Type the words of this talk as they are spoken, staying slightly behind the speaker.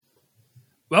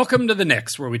Welcome to The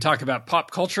Nix, where we talk about pop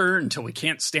culture until we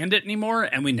can't stand it anymore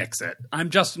and we nix it. I'm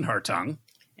Justin Hartung.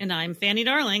 And I'm Fanny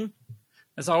Darling.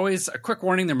 As always, a quick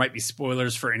warning, there might be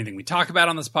spoilers for anything we talk about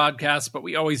on this podcast, but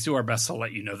we always do our best to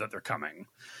let you know that they're coming.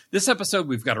 This episode,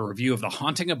 we've got a review of The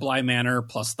Haunting of Bly Manor,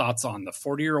 plus thoughts on the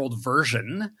 40-year-old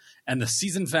version and the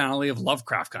season finale of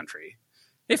Lovecraft Country.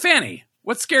 Hey, Fanny,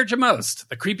 what scared you most?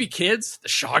 The creepy kids, the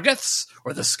Shoggoths,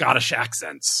 or the Scottish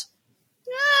accents?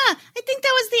 I think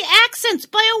that was the accents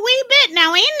by a wee bit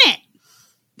now, ain't it?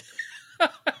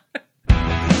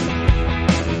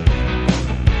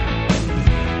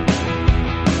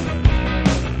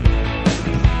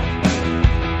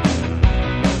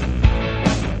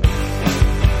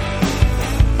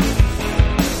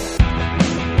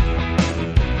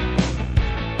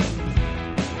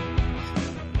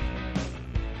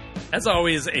 As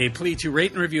always, a plea to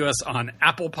rate and review us on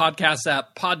Apple Podcast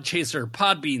app, Podchaser,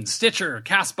 Podbean, Stitcher,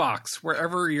 CastBox,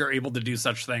 wherever you're able to do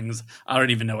such things. I don't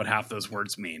even know what half those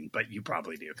words mean, but you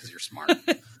probably do because you're smart.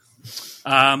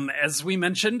 As we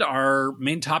mentioned, our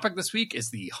main topic this week is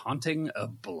The Haunting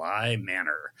of Bly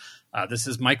Manor. This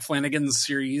is Mike Flanagan's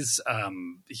series.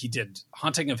 He did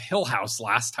Haunting of Hill House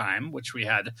last time, which we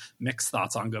had mixed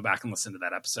thoughts on. Go back and listen to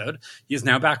that episode. He is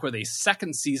now back with a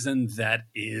second season that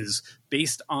is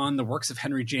based on the works of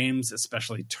Henry James,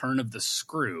 especially Turn of the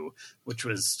Screw, which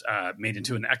was made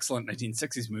into an excellent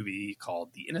 1960s movie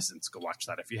called The Innocents. Go watch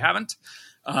that if you haven't.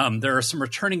 There are some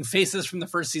returning faces from the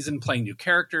first season playing new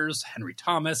characters. Henry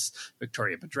Thomas,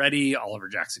 Victoria Pedretti, Oliver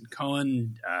Jackson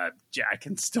Cohen. I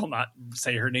can still not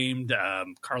say her name.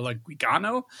 Carla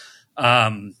Guigano.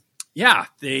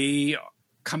 They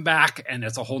come back and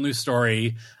it's a whole new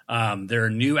story. There are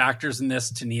new actors in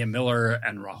this, Tania Miller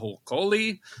and Rahul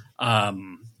Kohli.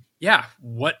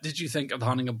 What did you think of The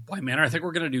Haunting of Bly Manor? I think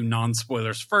we're going to do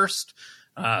non-spoilers first.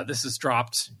 This is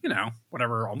dropped,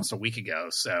 almost a week ago.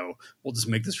 So we'll just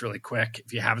make this really quick.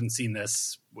 If you haven't seen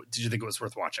this, did you think it was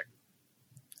worth watching?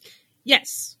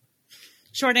 Yes.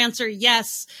 Short answer,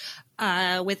 yes.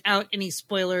 Without any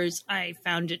spoilers, I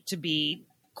found it to be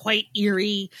quite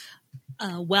eerie,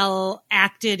 well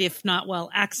acted, if not well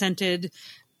accented.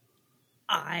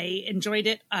 I enjoyed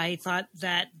it. I thought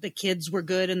that the kids were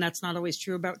good, and that's not always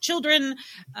true about children.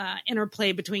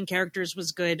 Interplay between characters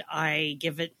was good. I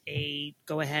give it a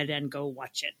go ahead and go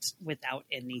watch it without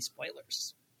any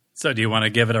spoilers. So do you want to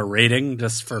give it a rating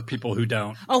just for people who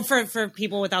don't? Oh, for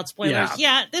people without spoilers.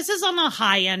 Yeah, this is on the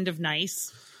high end of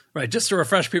nice. Right. Just to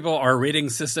refresh people, our rating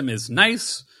system is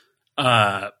nice.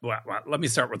 Let me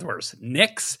start with worse.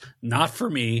 Nix, not for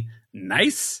me.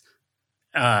 Nice,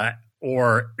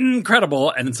 or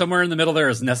incredible. And somewhere in the middle there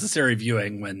is necessary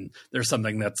viewing when there's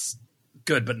something that's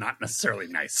good, but not necessarily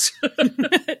nice.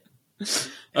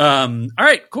 All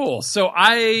right, cool. So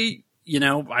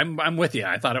I'm with you.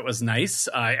 I thought it was nice.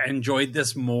 I enjoyed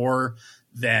this more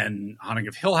than Haunting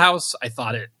of Hill House. I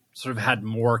thought it sort of had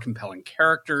more compelling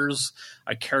characters.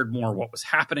 I cared more what was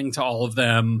happening to all of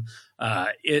them.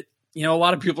 A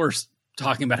lot of people are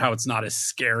talking about how it's not as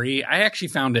scary. I actually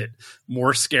found it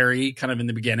more scary kind of in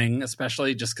the beginning,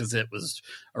 especially just because it was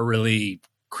a really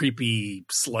creepy,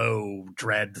 slow,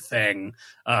 dread thing.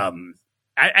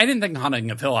 I didn't think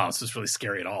Haunting of Hill House was really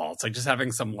scary at all. It's like just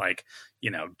having some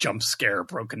jump scare,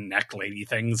 broken neck lady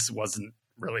things wasn't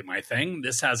really my thing.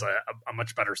 This has a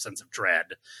much better sense of dread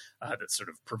that sort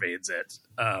of pervades it.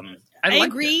 I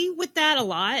agree with that a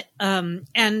lot.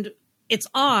 And it's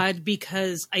odd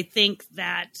because I think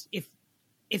that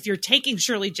if you're taking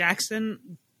Shirley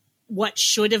Jackson, what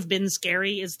should have been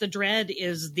scary is the dread,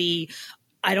 is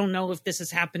I don't know if this is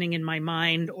happening in my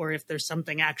mind or if there's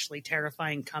something actually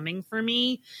terrifying coming for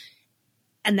me.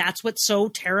 And that's what's so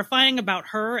terrifying about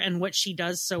her and what she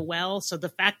does so well. So the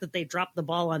fact that they dropped the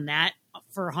ball on that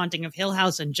for Haunting of Hill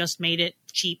House and just made it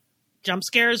cheap jump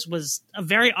scares was a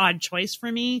very odd choice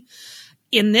for me.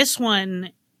 In this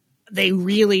one, they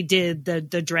really did the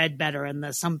dread better, and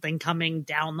the something coming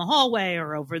down the hallway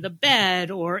or over the bed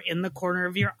or in the corner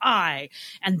of your eye.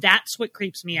 And that's what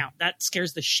creeps me out. That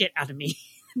scares the shit out of me.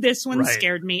 This one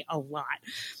scared me a lot.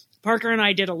 Parker and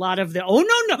I did a lot of the,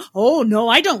 oh no,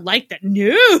 I don't like that.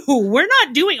 No, we're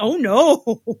not doing, oh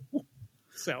no.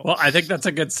 So, well, I think that's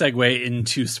a good segue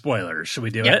into spoilers. Should we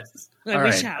do it? All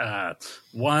right.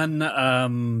 One,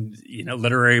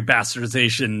 literary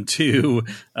bastardization. Two,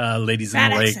 ladies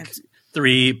in the lake. Accents.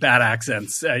 Three, bad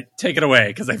accents. Take it away,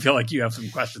 because I feel like you have some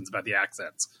questions about the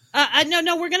accents.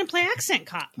 No, we're going to play Accent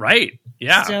Cop. Right.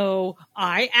 Yeah. So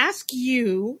I ask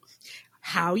you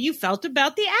how you felt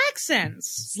about the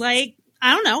accents. Like,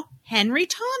 I don't know, Henry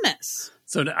Thomas.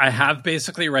 So I have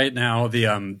basically right now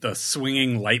the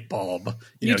swinging light bulb,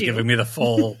 You do. giving me the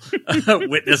full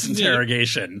witness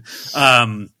interrogation.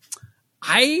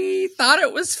 I thought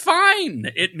it was fine.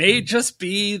 It may just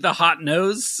be the hot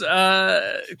nose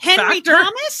Henry factor.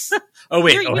 Thomas? Oh,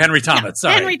 wait. Henry Thomas. Yeah,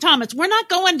 Sorry. Henry Thomas. We're not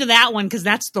going to that one because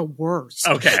that's the worst.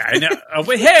 Okay, I know. Oh,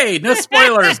 wait, hey, no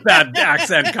spoilers, bad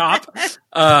accent cop.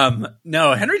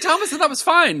 No, Henry Thomas I thought was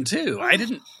fine, too. I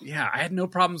had no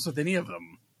problems with any of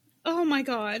them. Oh, my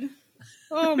God.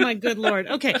 Oh, my good Lord.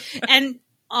 Okay. And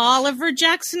Oliver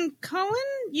Jackson Cohen,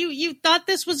 you thought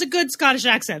this was a good Scottish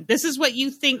accent. This is what you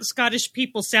think Scottish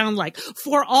people sound like.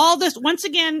 For all this, once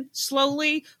again,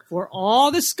 slowly, for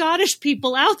all the Scottish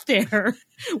people out there,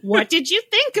 what did you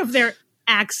think of their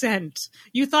accent?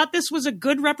 You thought this was a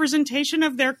good representation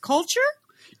of their culture?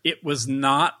 It was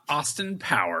not Austin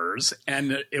Powers,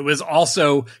 and it was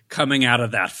also coming out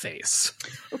of that face.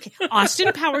 Okay.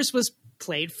 Austin Powers was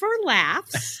played for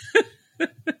laughs.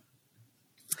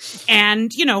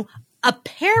 And, a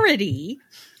parody,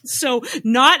 so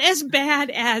not as bad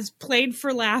as played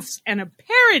for laughs and a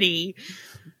parody.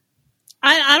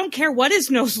 I don't care what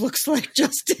his nose looks like,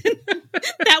 Justin.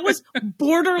 That was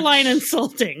borderline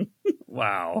insulting.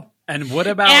 Wow. And what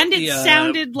about And it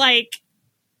sounded like...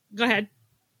 Go ahead.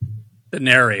 The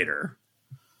narrator.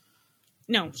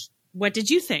 No. What did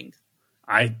you think?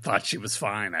 I thought she was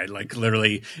fine. I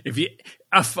literally, if you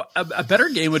a better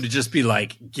game would just be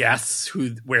guess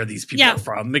where these people are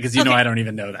from, because I don't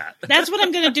even know that. That's what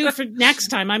I'm going to do for next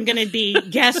time. I'm going to be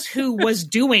guess who was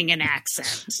doing an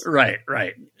accent. Right.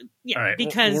 Yeah, all right,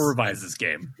 because we'll revise this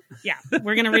game. Yeah,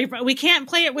 we're gonna we can't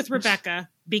play it with Rebecca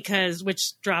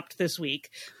which dropped this week,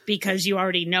 because you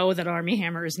already know that Armie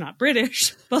Hammer is not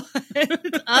British. But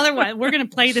otherwise, we're gonna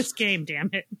play this game. Damn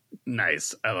it!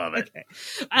 Nice, I love it.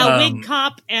 Okay. Wig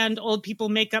cop and old people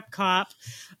makeup cop,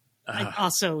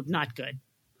 also not good.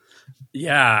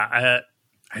 Yeah,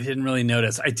 I didn't really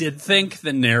notice. I did think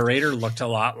the narrator looked a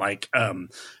lot like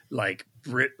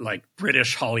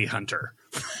British Holly Hunter.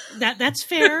 That's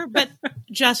fair, but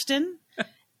Justin,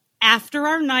 after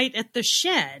our night at the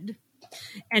shed,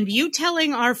 and you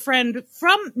telling our friend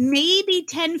from maybe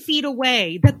 10 feet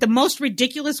away that the most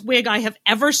ridiculous wig I have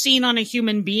ever seen on a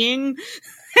human being,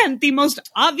 and the most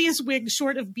obvious wig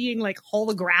short of being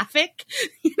holographic,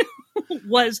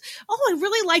 was, I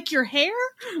really like your hair.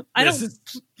 This is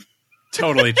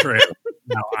totally true.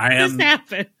 No, This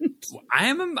happened. I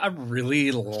am a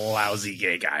really lousy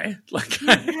gay guy. You're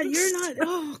not.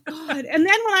 Oh God! And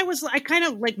then when I kind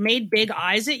of made big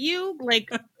eyes at you,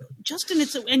 Justin,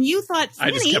 and you thought,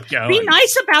 I just kept going. Be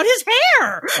nice about his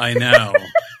hair. I know.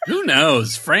 Who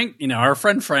knows? Frank, our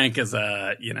friend Frank is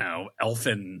a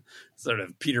elfin sort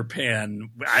of Peter Pan.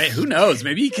 Who knows?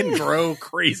 Maybe he can grow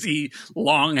crazy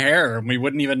long hair and we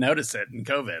wouldn't even notice it in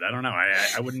COVID. I don't know.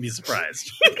 I wouldn't be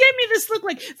surprised. You gave me this look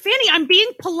Fanny, I'm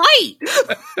being polite.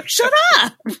 Shut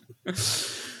up.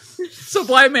 So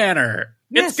Bly Manor.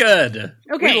 Yes. It's good.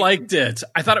 Okay. We liked it.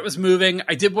 I thought it was moving.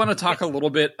 I did want to talk a little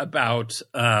bit about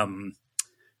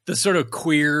the sort of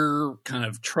queer kind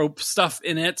of trope stuff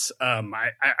in it.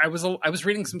 I was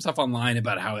reading some stuff online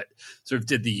about how it sort of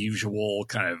did the usual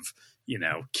kind of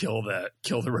kill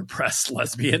the repressed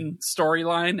lesbian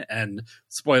storyline. And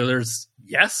spoilers,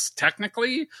 yes,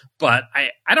 technically, but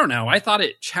I don't know. I thought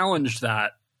it challenged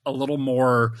that a little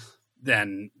more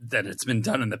than it's been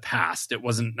done in the past. It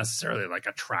wasn't necessarily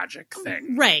a tragic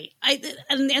thing, right? I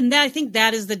think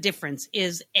that is the difference.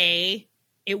 Is A,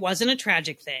 it wasn't a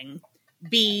tragic thing.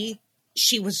 B,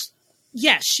 she was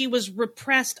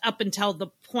repressed up until the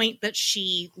point that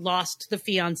she lost the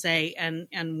fiance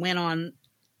and went on,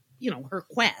 her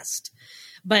quest.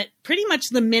 But pretty much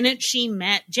the minute she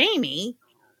met Jamie,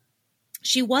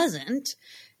 she wasn't.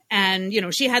 And,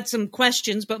 she had some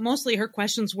questions, but mostly her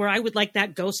questions were, I would like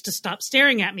that ghost to stop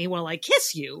staring at me while I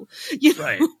kiss you.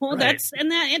 Right. That's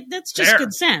just Fair.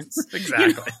 good sense.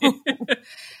 Exactly.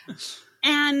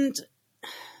 And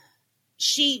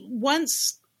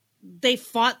once they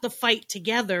fought the fight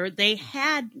together, they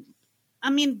had,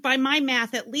 by my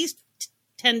math, at least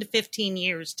 10 to 15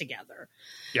 years together.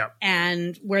 Yeah.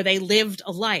 And where they lived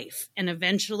a life. And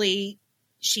eventually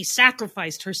she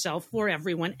sacrificed herself for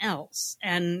everyone else.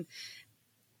 And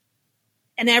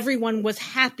everyone was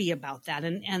happy about that.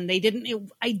 And I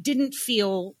didn't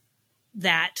feel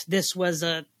that this was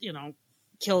a,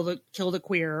 kill the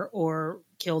queer or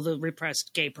kill the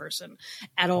repressed gay person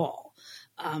at all.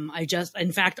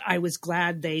 In fact, I was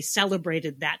glad they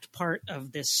celebrated that part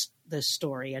of this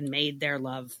story and made their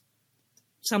love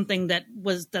something that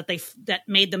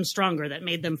made them stronger, that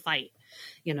made them fight,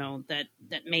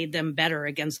 that made them better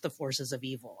against the forces of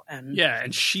evil. And yeah,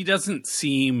 and she doesn't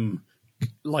seem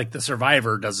like the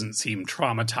survivor doesn't seem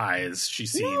traumatized. She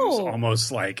seems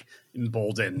almost like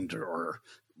emboldened or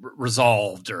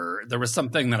resolved, or there was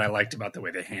something that I liked about the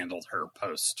way they handled her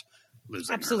post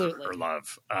losing her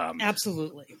love.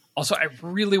 Absolutely. Also, I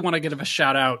really want to give a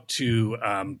shout out to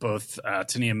both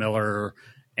Tania Miller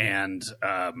and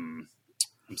I'm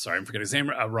sorry, I'm forgetting his name,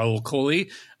 Raul Coley.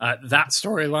 That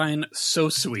storyline, so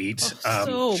sweet.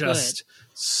 So just good.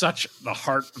 Such the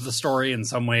heart of the story in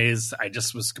some ways. I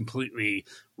just was completely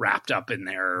wrapped up in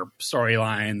their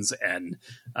storylines, and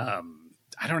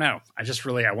I don't know.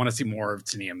 I want to see more of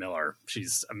Tania Miller.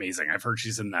 She's amazing. I've heard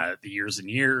she's in the Years and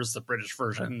Years, the British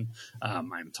version.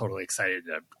 I'm totally excited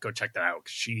to go check that out.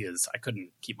 I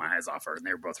couldn't keep my eyes off her, and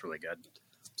they were both really good.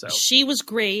 So she was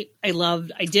great. I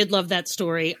did love that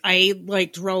story. I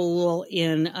liked Raoul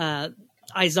in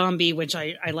iZombie, which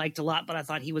I liked a lot, but I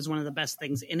thought he was one of the best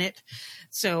things in it.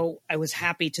 So I was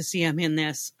happy to see him in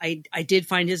this. I did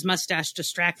find his mustache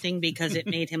distracting because it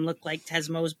made him look like Ted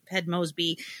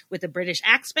Mosby with a British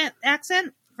accent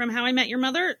from How I Met Your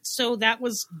Mother. So that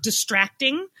was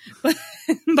distracting,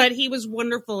 but he was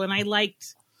wonderful. And I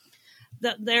liked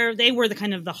they were the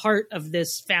kind of the heart of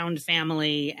this found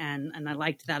family. And I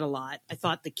liked that a lot. I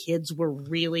thought the kids were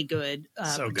really good,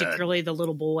 particularly the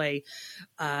little boy,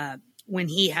 when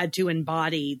he had to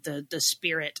embody the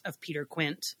spirit of Peter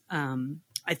Quint.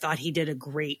 I thought he did a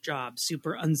great job,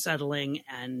 super unsettling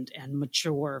and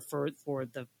mature for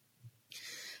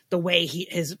the way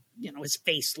his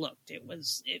face looked.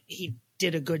 He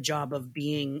did a good job of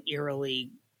being eerily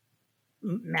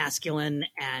masculine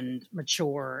and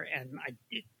mature, and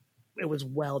it was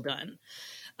well done.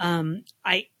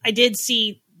 I did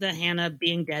see the Hannah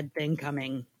being dead thing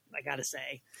coming, I gotta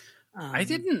say. I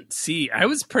didn't see. I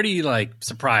was pretty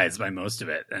surprised by most of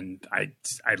it, and I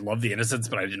love the innocence,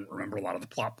 but I didn't remember a lot of the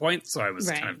plot points, so I was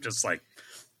kind of just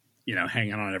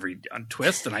hanging on every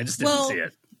twist, and I just didn't see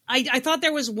it. I thought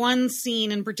there was one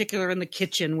scene in particular in the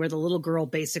kitchen where the little girl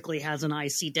basically has an "I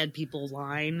see dead people"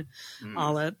 line,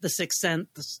 all the Sixth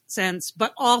Sense,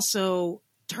 but also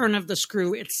Turn of the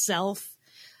Screw itself.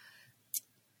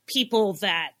 People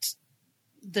that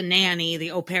the nanny,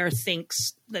 the au pair,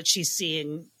 thinks that she's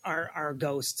seeing are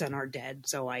ghosts and are dead.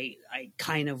 So I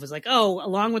kind of was like, oh,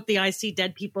 along with the "I see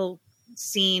dead people"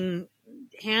 scene,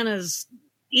 Hannah's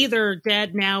either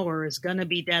dead now or is going to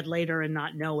be dead later and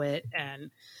not know it.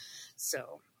 And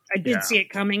so I did see it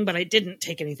coming, but I didn't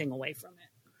take anything away from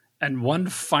it. And one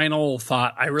final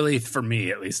thought, for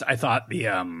me at least, I thought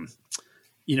the,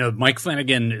 Mike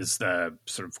Flanagan is the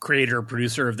sort of creator,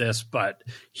 producer of this, but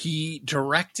he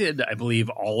directed, I believe,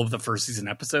 all of the first season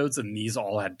episodes, and these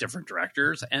all had different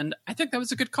directors. And I think that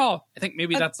was a good call. I think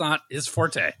maybe that's not his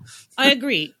forte. I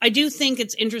agree. I do think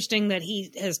it's interesting that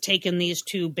he has taken these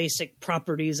two basic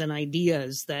properties and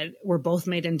ideas that were both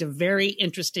made into very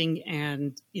interesting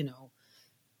and,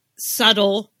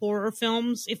 subtle horror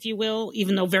films, if you will,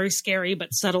 even though very scary,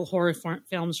 but subtle horror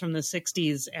films from the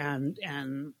 60s.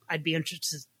 And I'd be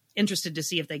interested to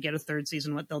see if they get a third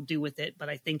season, what they'll do with it. But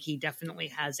I think he definitely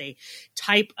has a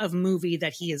type of movie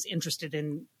that he is interested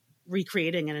in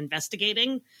recreating and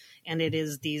investigating. And it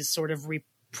is these sort of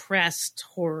repressed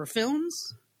horror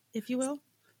films, if you will.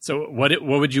 So what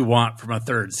would you want from a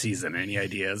third season? Any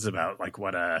ideas about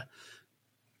what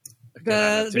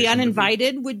the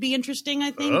Uninvited would be interesting,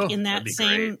 I think, in that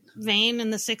same vein in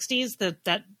the 60s,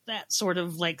 that sort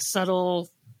of subtle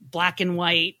black and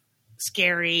white,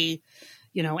 scary,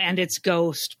 and it's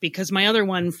ghost, because my other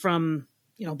one from,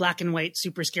 black and white,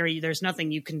 super scary, there's nothing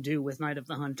you can do with Night of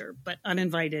the Hunter, but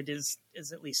Uninvited is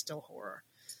at least still horror.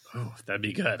 Oh, that'd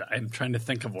be good. I'm trying to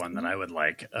think of one that I would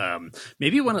like.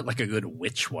 Maybe one a good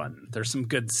witch one. There's some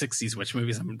good 60s witch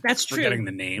movies. I'm forgetting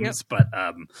the names, but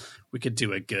we could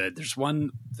do a good.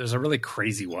 There's a really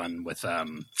crazy one with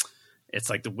it's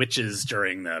like the witches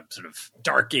during the sort of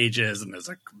dark ages, and there's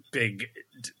a big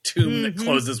tomb that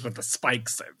closes with the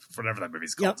spikes. Whatever that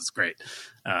movie's called, it's great.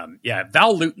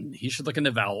 Val Lewton. He should look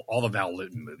into all the Val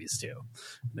Lewton movies too.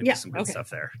 There's some good stuff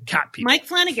there. Cat people. Mike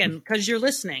Flanagan, because you're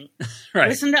listening. Right.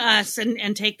 Listen to us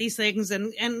and take these things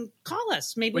and call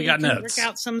us. Maybe we can work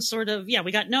out some sort of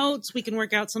we got notes. We can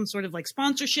work out some sort of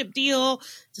sponsorship deal.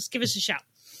 Just give us a shout.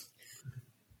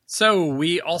 So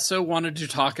we also wanted to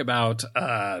talk about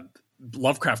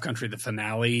Lovecraft Country. The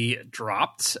finale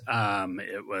dropped.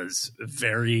 It was a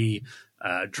very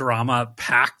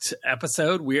drama-packed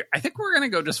episode. I think we're going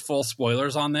to go just full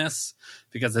spoilers on this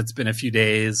because it's been a few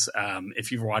days.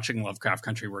 If you're watching Lovecraft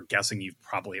Country, we're guessing you've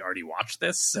probably already watched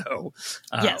this. So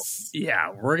yes,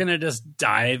 we're going to just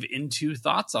dive into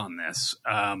thoughts on this.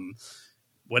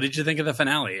 What did you think of the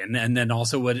finale? And then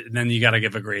also then you got to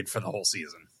give a grade for the whole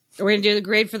season. Are we going to do the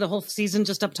grade for the whole season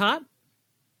just up top?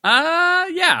 Yeah.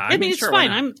 I mean, it's sure,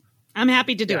 fine. I'm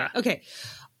happy to do Yeah. it. Okay.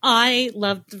 I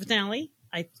loved the finale.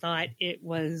 I thought it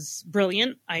was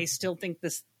brilliant. I still think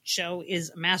this show is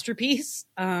a masterpiece.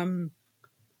 And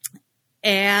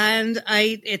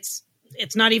it's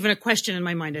not even a question in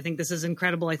my mind. I think this is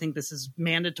incredible. I think this is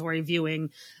mandatory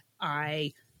viewing.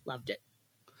 I loved it.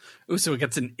 Ooh, so it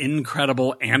gets an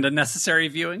incredible and a necessary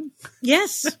viewing?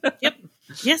 Yes. Yep.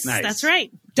 Yes, Nice. That's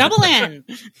right. Double N.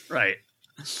 Right.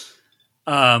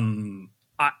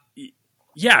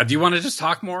 Yeah. Do you want to just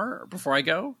talk more before I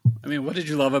go? I mean, what did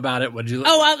you love about it? What did you?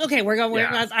 Okay. We're going.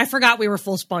 Yeah. I forgot we were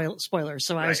full spoilers,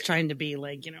 so I was Right. trying to be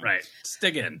like, Right.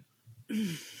 Stick in.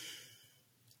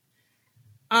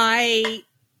 I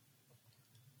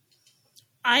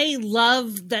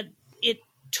love that it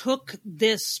took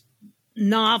this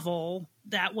novel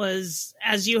that was,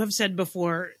 as you have said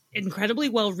before, incredibly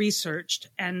well researched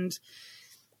and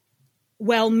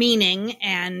well-meaning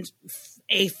and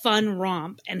a fun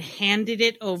romp, and handed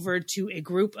it over to a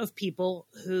group of people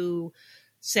who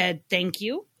said, thank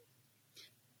you.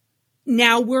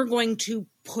 Now we're going to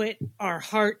put our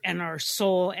heart and our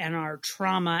soul and our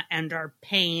trauma and our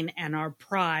pain and our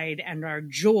pride and our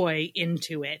joy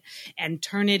into it and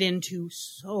turn it into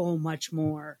so much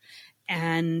more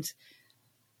and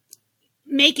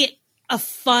make it a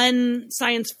fun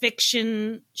science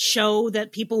fiction show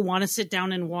that people want to sit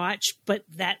down and watch, but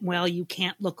that, well, you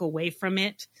can't look away from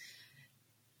it.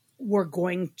 We're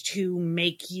going to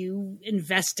make you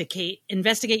investigate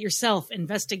yourself,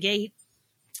 investigate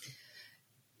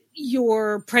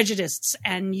your prejudices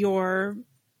and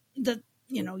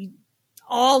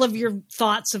all of your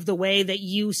thoughts of the way that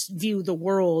you view the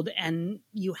world, and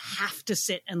you have to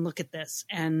sit and look at this.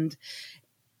 And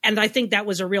I think that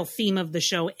was a real theme of the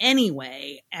show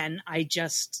anyway. And I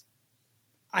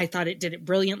thought it did it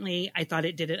brilliantly. I thought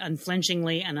it did it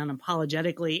unflinchingly and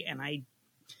unapologetically. And I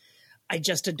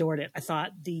just adored it. I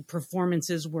thought the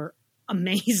performances were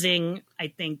amazing. I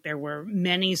think there were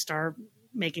many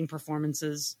star-making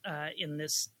performances in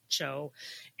this show.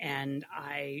 And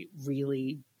I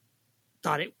really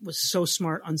thought it was so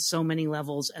smart on so many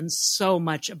levels, and so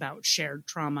much about shared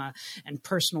trauma and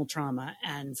personal trauma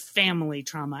and family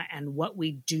trauma and what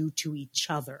we do to each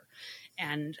other,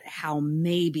 and how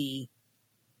maybe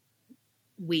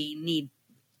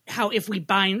if we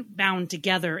bound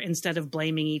together instead of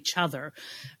blaming each other,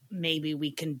 maybe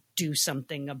we can do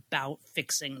something about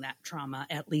fixing that trauma,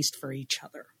 at least for each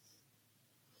other.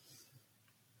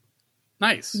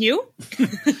 Nice. You?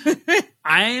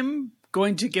 I'm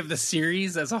going to give the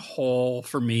series as a whole,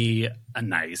 for me, a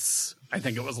nice. I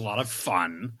think it was a lot of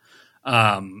fun.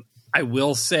 I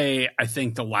will say, I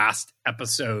think the last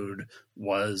episode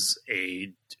was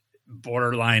a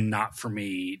borderline not for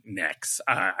me nix.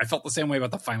 I felt the same way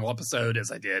about the final episode as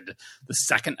I did the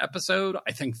second episode.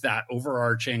 I think that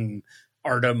overarching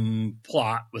Artem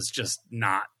plot was just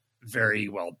not very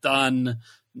well done.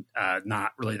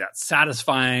 Not really that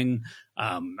satisfying.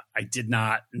 I did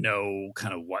not know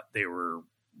kind of what they were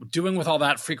doing with all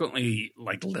that. Frequently,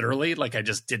 like literally, like I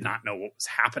just did not know what was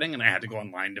happening, and I had to go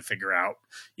online to figure out,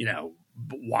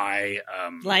 why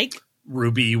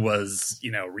Ruby was,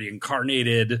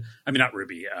 reincarnated. I mean, not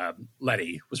Ruby.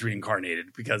 Letty was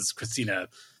reincarnated because Christina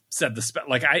said the spell.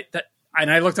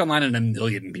 And I looked online, and a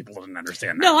million people didn't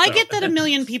understand that. No, I get that a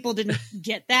million people didn't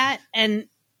get that, and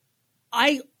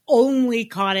I only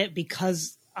caught it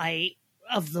because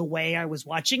of the way I was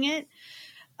watching it.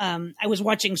 I was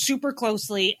watching super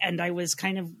closely, and I was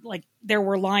kind of like, there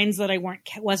were lines that I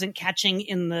wasn't catching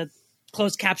in the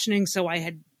closed captioning, so I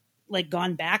had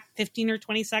gone back 15 or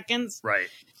 20 seconds. Right.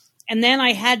 And then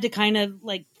I had to kind of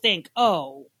think,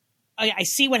 oh, I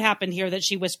see what happened here, that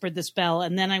she whispered the spell.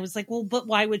 And then I was like, well, but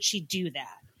why would she do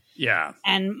that? Yeah.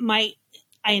 And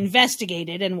I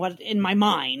investigated in my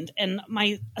mind, and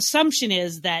my assumption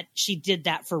is that she did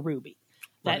that for Ruby.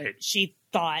 That she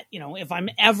thought, if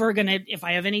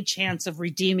I have any chance of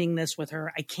redeeming this with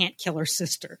her, I can't kill her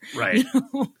sister. Right.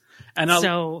 And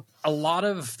a lot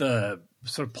of the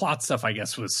sort of plot stuff, I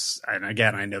guess, was, and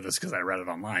again, I know this because I read it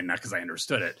online, not because I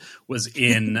understood it, was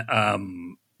in,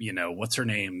 what's her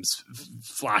name's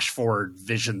flash forward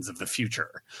visions of the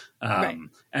future.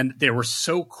 And they were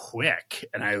so quick,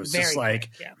 and I was just like,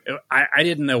 I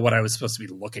didn't know what I was supposed to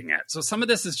be looking at. So some of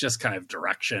this is just kind of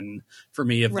direction for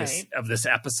me of this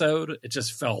episode. It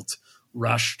just felt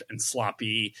rushed and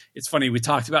sloppy. It's funny, we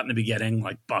talked about in the beginning,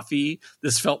 like Buffy.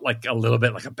 This felt like a little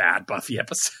bit like a bad Buffy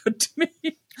episode to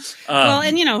me. Well,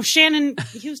 and Shannon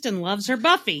Houston loves her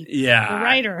Buffy. Yeah. The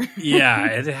writer. Yeah.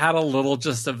 It had a little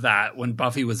just of that. When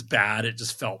Buffy was bad, it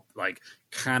just felt like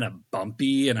kind of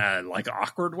bumpy in a like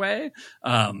awkward way.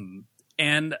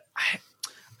 And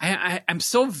I'm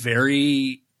still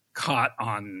very caught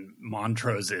on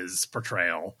Montrose's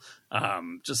portrayal.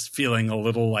 Just feeling a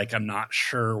little like I'm not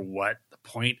sure what the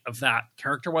point of that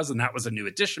character was. And that was a new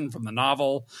addition from the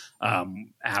novel.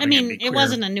 It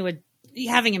wasn't a new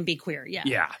having him be queer. Yeah.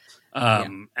 Yeah.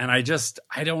 And I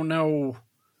don't know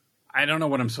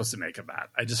what I'm supposed to make of that.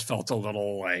 I just felt a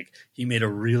little like he made a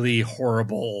really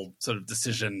horrible sort of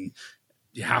decision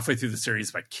halfway through the series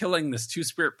by killing this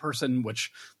two-spirit person,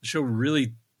 which the show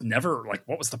really never, like,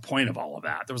 what was the point of all of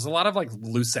that? There was a lot of like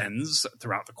loose ends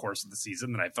throughout the course of the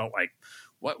season that I felt like,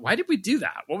 why did we do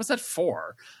that? What was that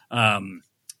for? I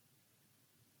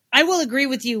will agree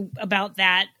with you about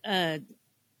that,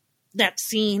 that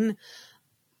scene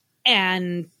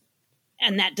and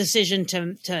that decision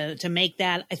to make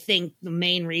that. I think the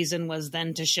main reason was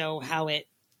then to show how it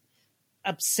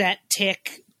upset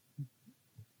Tick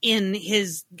in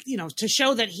his, to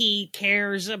show that he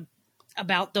cares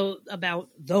about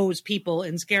those people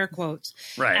in scare quotes,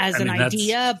 right, as an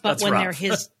idea. But when rough. they're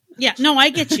his, yeah, no, I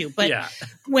get you. But yeah.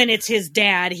 When it's his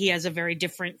dad, he has a very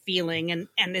different feeling, and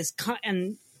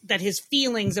that his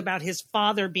feelings about his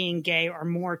father being gay are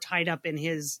more tied up in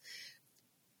his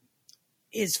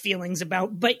feelings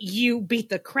about, but you beat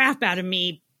the crap out of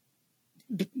me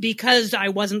because I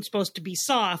wasn't supposed to be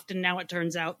soft. And now it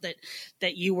turns out that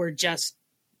you were just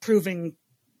proving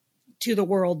to the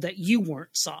world that you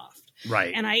weren't soft.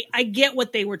 Right. And I get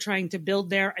what they were trying to build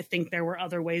there. I think there were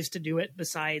other ways to do it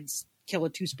besides kill a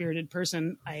two-spirited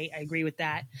person. I agree with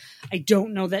that. I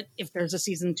don't know that if there's a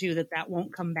season 2 that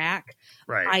won't come back.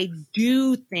 Right. I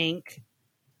do think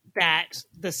that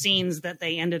the scenes that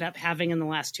they ended up having in the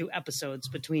last 2 episodes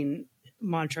between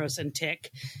Montrose and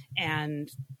Tick, and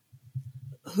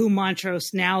who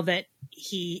Montrose, now that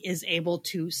he is able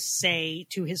to say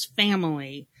to his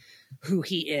family who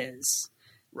he is,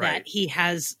 right, that he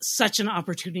has such an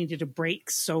opportunity to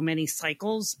break so many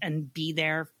cycles and be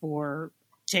there for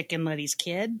Tick and Letty's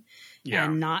kid,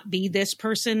 and not be this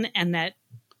person, and that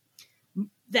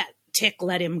Tick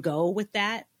let him go with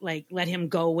that, like let him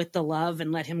go with the love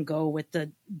and let him go with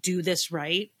the do this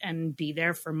right and be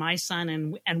there for my son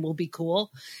and we'll be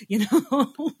cool,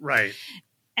 right.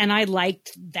 And I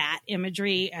liked that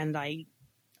imagery, and I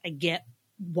get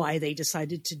why they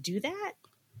decided to do that.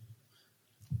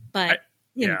 But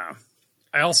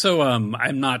I also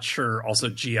I'm not sure also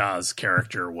Gia's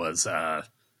character was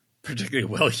particularly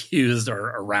well used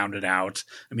or rounded out.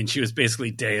 I mean, she was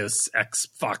basically Deus ex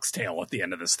Foxtail at the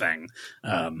end of this thing.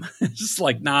 Just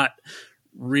like not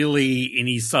really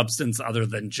any substance other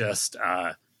than just,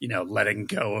 letting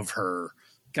go of her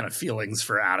kind of feelings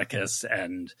for Atticus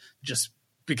and just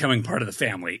becoming part of the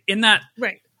family in that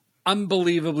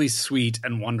unbelievably sweet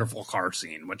and wonderful car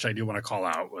scene, which I do want to call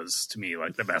out was to me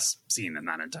like the best scene in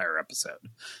that entire episode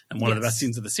and one of the best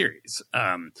scenes of the series.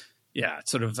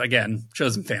 Sort of, again,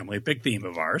 chosen family, big theme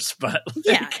of ours, but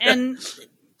and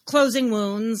closing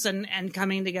wounds and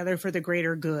coming together for the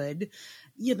greater good,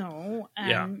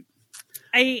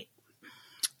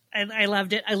 I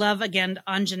loved it. I love, again,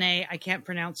 Anjane. I can't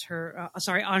pronounce her.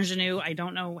 Ingenue. I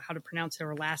don't know how to pronounce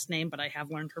her last name, but I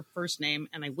have learned her first name,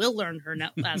 and I will learn her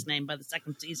last name by the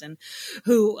second season,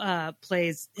 who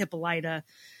plays Hippolyta.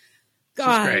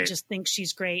 God, I just think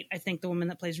she's great. I think the woman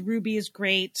that plays Ruby is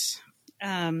great.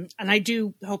 And I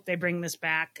do hope they bring this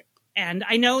back. And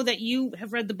I know that you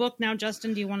have read the book now,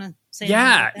 Justin. Do you want to say anything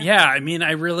about that? Yeah. I mean,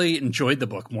 I really enjoyed the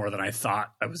book more than I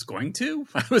thought I was going to.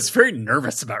 I was very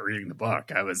nervous about reading the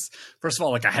book. I was, first of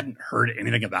all, like I hadn't heard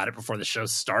anything about it before the show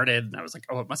started. And I was like,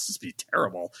 oh, it must just be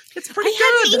terrible. It's pretty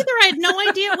good. Hadn't either. I had no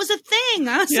idea it was a thing.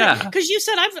 I was like, because you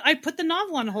said I put the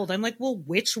novel on hold. I'm like, well,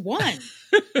 which one?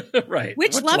 Right.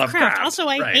 Which Lovecraft? Also,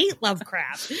 I hate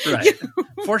Lovecraft. Right.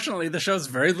 Fortunately, the show's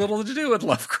very little to do with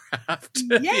Lovecraft.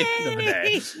 Yay! At the end of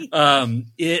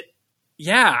the day.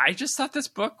 I just thought this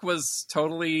book was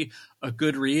totally a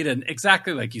good read. And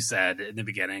exactly like you said in the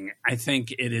beginning, I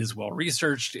think it is well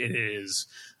researched. It is,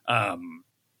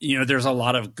 there's a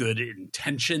lot of good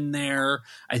intention there.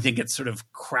 I think it's sort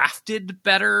of crafted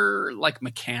better, like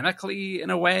mechanically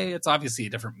in a way. It's obviously a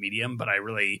different medium, but I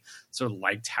really sort of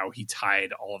liked how he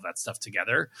tied all of that stuff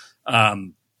together.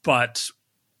 But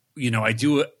I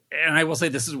do, and I will say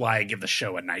this is why I give the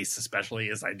show a nice, especially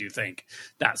as I do think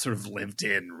that sort of lived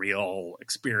in real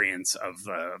experience of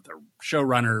the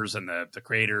showrunners and the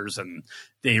creators. And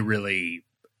they really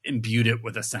imbued it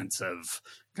with a sense of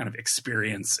kind of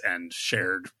experience and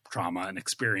shared trauma and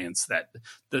experience that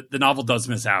the novel does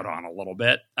miss out on a little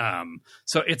bit.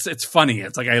 So it's funny.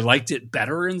 It's like I liked it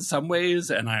better in some ways,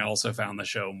 and I also found the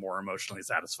show more emotionally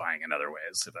satisfying in other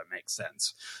ways, if that makes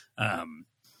sense.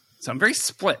 So I'm very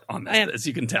split on this, as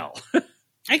you can tell.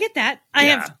 I get that. I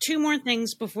have two more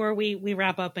things before we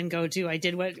wrap up and go to. I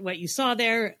did what you saw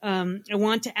there. I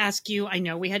want to ask you, I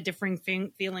know we had differing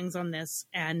feelings on this,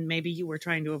 and maybe you were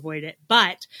trying to avoid it,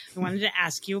 but I wanted to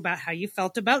ask you about how you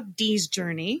felt about Dee's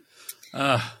journey.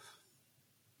 Go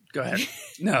ahead.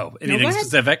 No, anything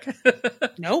specific?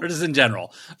 Nope. Or just in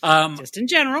general? Just in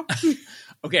general.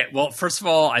 Okay, well, first of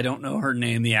all, I don't know her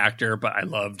name, the actor, but I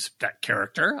loved that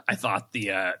character. I thought the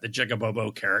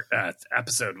Jigabobo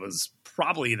episode was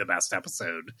probably the best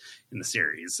episode in the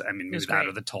series. I mean, maybe that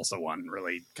or the Tulsa one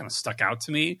really kind of stuck out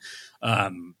to me.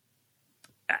 The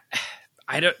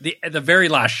very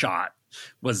last shot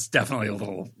was definitely a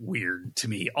little weird to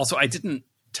me. Also, I didn't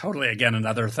totally, again,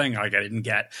 another thing like I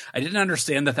didn't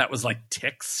understand that was like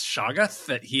Tix Shoggoth,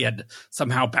 that he had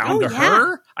somehow bound to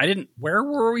her. Where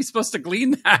were we supposed to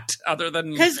glean that other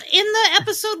than... Because in the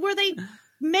episode where they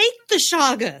make the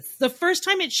Shoggoth, the first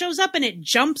time it shows up and it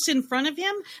jumps in front of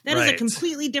him, that is a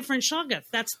completely different Shoggoth.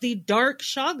 That's the dark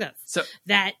Shoggoth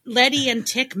that Letty and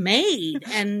Tick made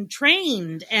and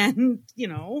trained, and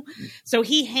so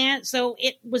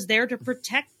it was there to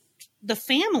protect the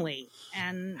family.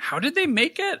 And how did they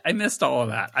make it? I missed all of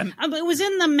that. It was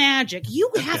in the magic. You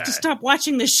have to stop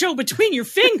watching the show between your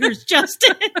fingers,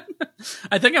 Justin.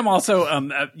 I think I'm also,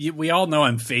 we all know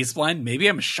I'm face blind. Maybe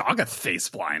I'm Shoggoth face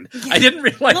blind. Yeah. I didn't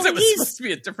realize it was supposed to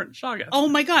be a different Shoggoth. Oh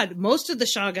my God. Most of the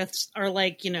Shoggoths are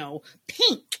like,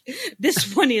 pink.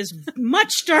 This one is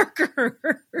much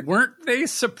darker. Weren't they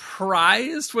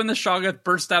surprised when the Shoggoth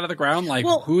burst out of the ground? Like,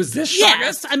 who's this Shoggoth?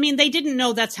 Yes. I mean, they didn't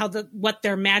know that's what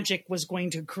their magic was going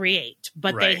to create.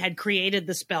 But they had created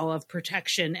the spell of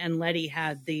protection, and Letty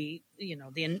had the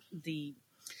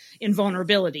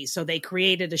invulnerability. So they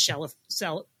created a spell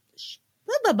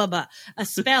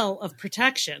of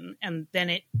protection, and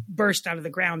then it burst out of the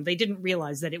ground. They didn't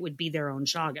realize that it would be their own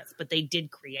Shoggoth, but they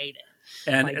did create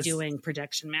it by doing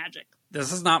protection magic.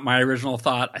 This is not my original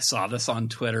thought. I saw this on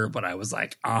Twitter, but I was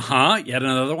like, yet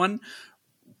another one.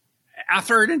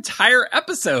 After an entire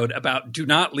episode about do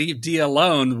not leave Dee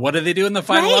alone, what do they do in the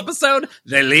final episode?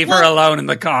 They leave her alone in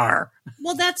the car.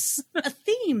 Well, that's a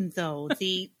theme, though.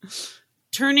 The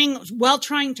turning while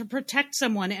trying to protect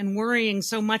someone and worrying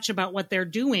so much about what they're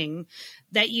doing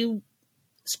that you,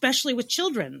 especially with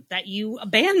children, that you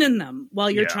abandon them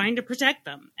while you're trying to protect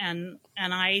them. And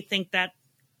I think that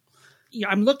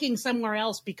I'm looking somewhere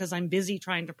else because I'm busy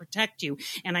trying to protect you.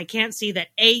 And I can't see that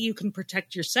A, you can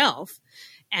protect yourself,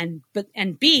 and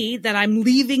B, that I'm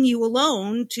leaving you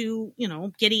alone to,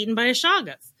 get eaten by a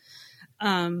Shoggoth.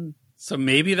 So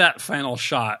maybe that final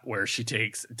shot where she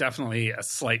takes definitely a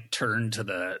slight turn to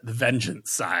the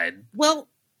vengeance side. Well,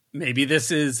 maybe this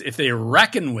is, if they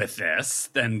reckon with this,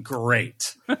 then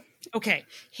great. Okay,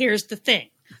 here's the thing.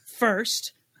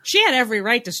 First, she had every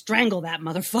right to strangle that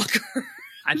motherfucker.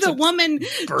 The woman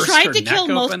tried to kill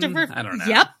most of her. I don't know.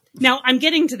 Yep. Now, I'm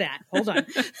getting to that. Hold on.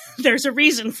 There's a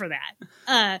reason for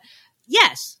that.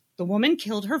 Yes, the woman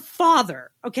killed her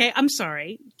father. Okay, I'm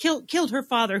sorry. Killed her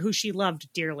father, who she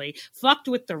loved dearly. Fucked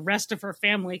with the rest of her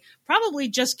family. Probably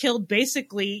just killed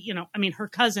basically, her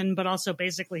cousin, but also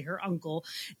basically her uncle.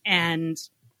 And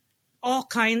all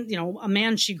kinds, a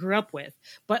man she grew up with.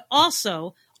 But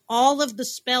also, all of the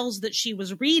spells that she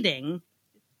was reading,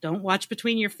 don't watch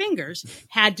between your fingers,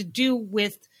 had to do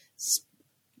with,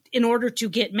 in order to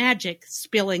get magic,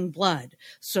 spilling blood.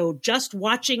 So just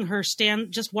watching her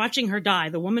die,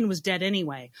 the woman was dead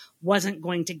anyway, wasn't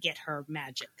going to get her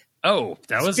magic. Oh,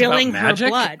 that was spilling about magic? Her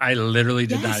blood. I literally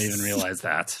did not even realize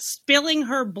that. Spilling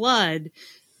her blood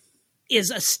is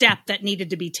a step that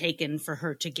needed to be taken for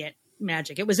her to get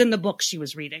magic. It was in the book she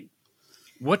was reading.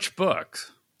 Which book?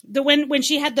 When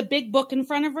she had the big book in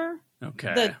front of her.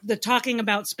 Okay. The talking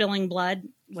about spilling blood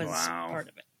was part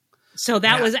of it. So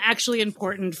that was actually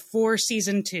important for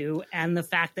season 2, and the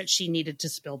fact that she needed to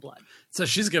spill blood. So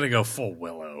she's going to go full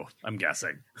Willow, I'm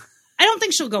guessing. I don't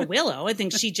think she'll go Willow. I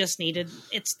think she just needed,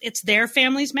 it's their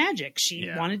family's magic. She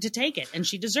wanted to take it, and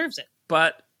she deserves it.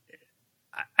 But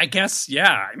I guess,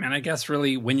 I guess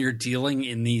really when you're dealing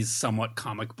in these somewhat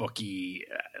comic booky,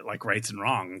 like rights and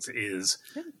wrongs, is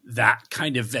that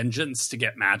kind of vengeance to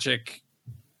get magic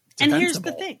defensible. And here's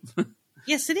the thing.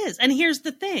 Yes, it is. And here's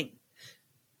the thing.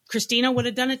 Christina would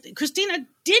have done it. Christina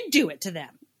did do it to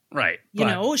them. Right. You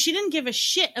know, she didn't give a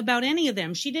shit about any of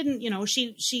them. She didn't,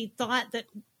 she thought that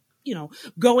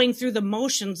going through the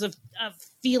motions of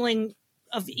feeling,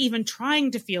 of even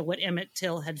trying to feel what Emmett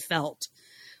Till had felt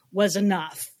was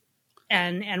enough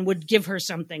and would give her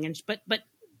something. But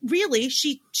really,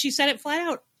 she said it flat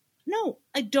out. No,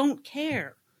 I don't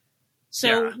care.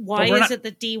 So why is it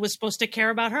that Dee was supposed to care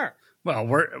about her? Well,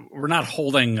 we're not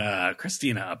holding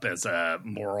Christina up as a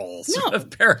moral sort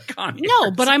of paragon here.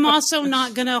 No, but I'm also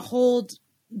not going to hold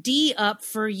Dee up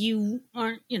for you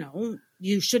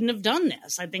shouldn't have done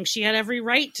this. I think she had every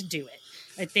right to do it.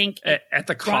 I think at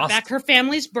the cost, brought back her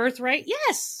family's birthright.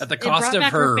 Yes, at the cost of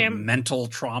her mental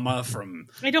trauma from.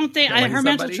 I don't think her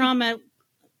mental trauma.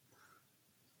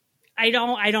 I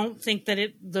don't think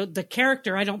that the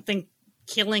character. I don't think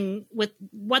killing with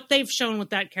what they've shown with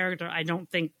that character. I don't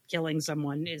think killing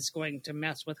someone is going to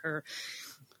mess with her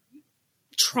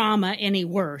trauma any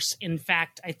worse. In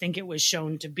fact, I think it was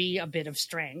shown to be a bit of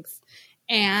strength.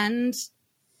 And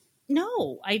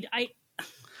no,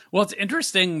 Well, it's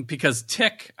interesting because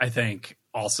Tick, I think,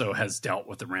 also has dealt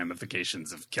with the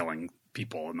ramifications of killing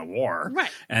people in the war. Right.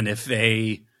 And if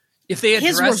they address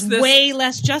his was this, way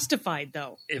less justified,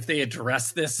 though. If they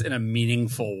address this in a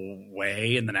meaningful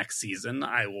way in the next season,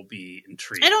 I will be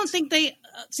intrigued. I don't think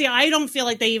I don't feel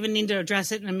like they even need to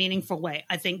address it in a meaningful way.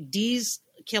 I think Dee's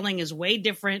killing is way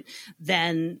different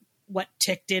than what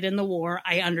Tick did in the war.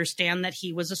 I understand that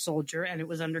he was a soldier and it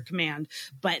was under command,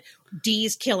 but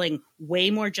Dee's killing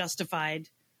way more justified,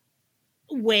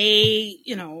 way,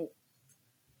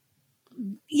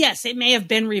 yes, it may have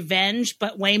been revenge,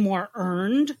 but way more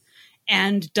earned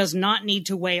and does not need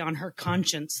to weigh on her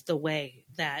conscience the way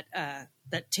that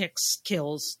Tick's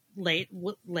kills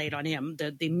laid on him,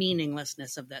 the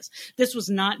meaninglessness of this. This was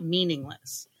not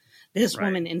meaningless. This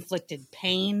woman inflicted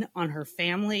pain on her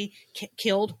family,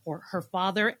 killed her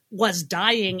father, was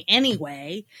dying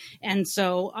anyway. And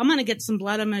so I'm going to get some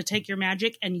blood. I'm going to take your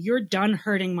magic and you're done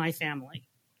hurting my family.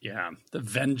 Yeah. The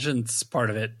vengeance part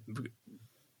of it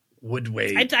would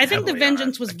weigh. I think the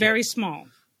vengeance was very small.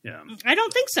 Yeah. I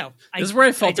don't think so. This is where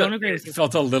I don't agree with you. It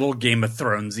felt a little Game of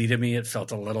Thrones-y to me. It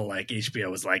felt a little like HBO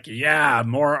was like, yeah,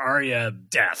 more Arya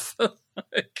death.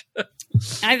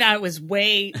 I thought it was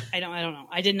way. I don't know.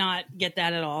 I did not get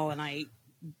that at all, and I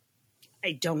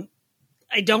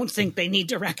don't think they need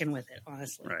to reckon with it,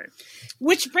 honestly. Right.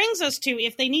 Which brings us to,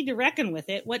 if they need to reckon with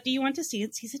it, what do you want to see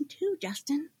in season 2,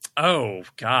 Justin? Oh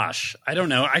gosh, I don't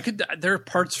know. There are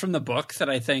parts from the book that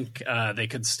I think they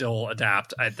could still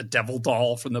adapt. The Devil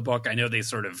Doll from the book, I know they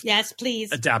sort of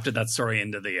adapted that story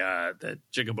into the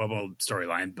Jigabobo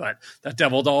storyline, but that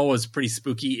Devil Doll was pretty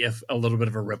spooky, if a little bit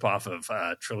of a ripoff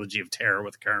of Trilogy of Terror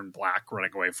with Karen Black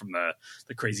running away from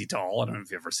the crazy doll. I don't know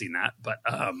if you've ever seen that, but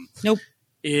nope.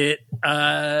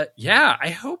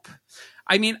 I hope.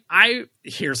 I mean,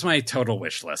 here's my total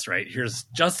wish list, right? Here's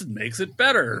Justin Makes It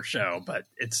Better show, but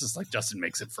it's just like Justin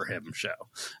Makes It For Him show.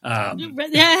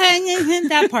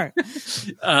 That part.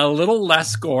 A little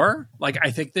less gore. Like,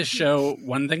 I think this show,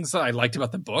 one thing that I liked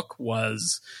about the book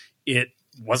was it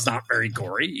was not very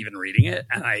gory, even reading it.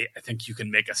 And I think you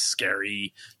can make a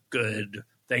scary, good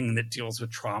thing that deals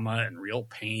with trauma and real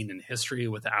pain and history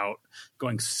without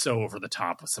going so over the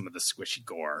top with some of the squishy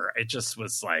gore. It just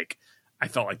was like, I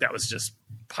felt like that was just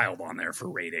piled on there for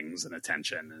ratings and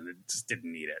attention, and it just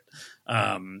didn't need it.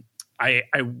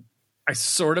 I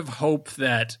sort of hope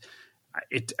that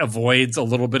it avoids a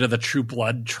little bit of the True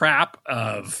Blood trap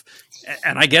of,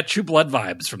 and I get True Blood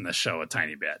vibes from this show a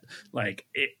tiny bit. Like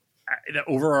the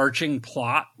overarching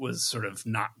plot was sort of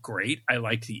not great. I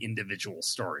liked the individual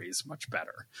stories much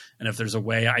better. And if there's a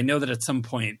way, I know that at some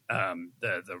point,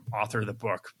 the author of the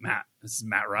book, Matt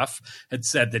Ruff, had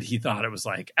said that he thought it was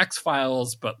like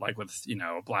X-Files, but like with,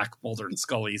 Black Mulder and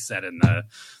Scully set in the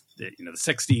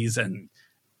 60s, and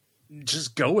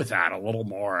just go with that a little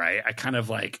more. I kind of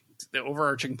like the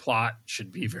overarching plot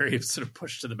should be very sort of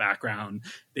pushed to the background.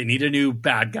 They need a new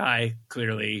bad guy.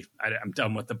 Clearly, I'm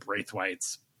done with the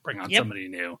Braithwaites. Bring on somebody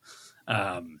new.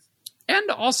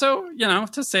 And also,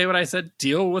 to say what I said,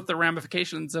 deal with the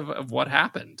ramifications of what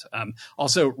happened.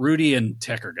 Also, Rudy and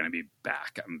Tick are going to be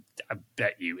back. I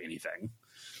bet you anything.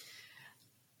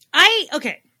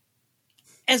 Okay.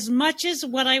 As much as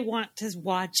what I want to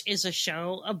watch is a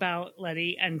show about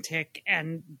Letty and Tick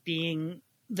and being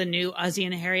the new Ozzie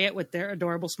and Harriet with their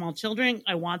adorable small children,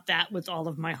 I want that with all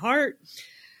of my heart.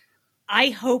 I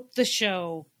hope the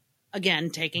show, again,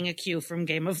 taking a cue from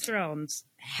Game of Thrones,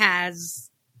 has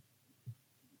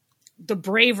the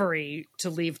bravery to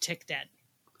leave Tick dead.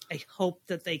 I hope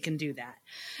that they can do that.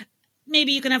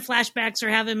 Maybe you can have flashbacks or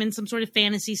have him in some sort of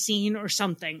fantasy scene or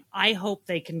something. I hope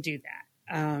they can do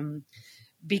that.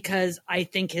 Because I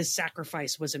think his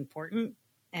sacrifice was important.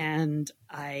 And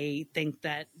I think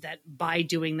that by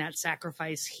doing that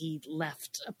sacrifice, he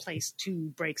left a place to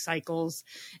break cycles.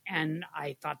 And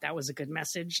I thought that was a good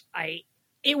message.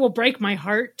 It will break my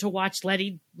heart to watch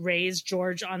Letty raise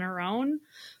George on her own,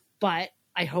 but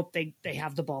I hope they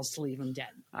have the balls to leave him dead.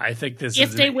 I think this if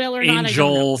is they an will or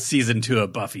Angel not, season 2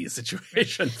 of Buffy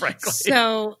situation, frankly.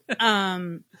 So,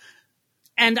 and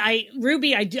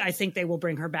Ruby, I think they will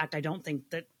bring her back. I don't think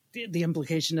that the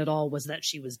implication at all was that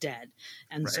she was dead.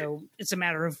 And so it's a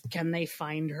matter of, can they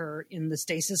find her in the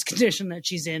stasis condition that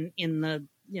she's in the,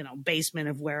 basement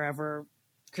of wherever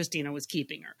Christina was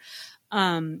keeping her.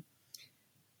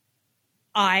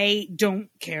 I don't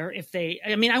care if I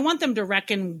want them to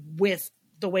reckon with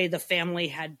the way the family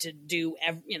had to do,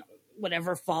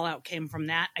 whatever fallout came from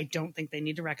that. I don't think they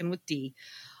need to reckon with Dee.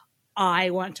 I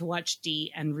want to watch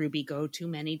Dee and Ruby go to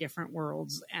many different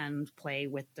worlds and play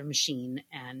with the machine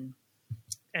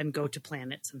and go to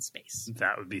planets and space.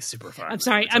 That would be super fun.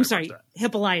 I'm sorry.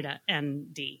 Hippolyta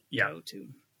and Dee go to.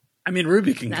 I mean,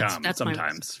 Ruby can come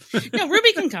sometimes. No,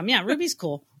 Ruby can come. Yeah, Ruby's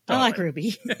cool. Totally. I like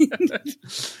Ruby.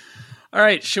 All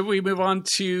right. Should we move on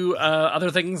to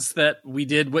other things that we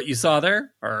did, what you saw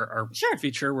there? Our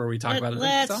feature where we talk about it.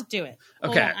 Let's do it.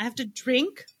 Okay. Hold on. I have to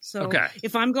drink. So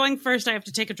if I'm going first, I have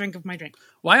to take a drink of my drink.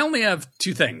 Well, I only have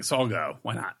 2 things, so I'll go.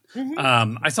 Why not?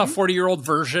 Mm-hmm. I saw 40-Year-Old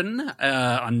Version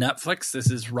on Netflix.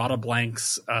 This is Rada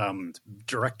Blank's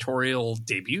directorial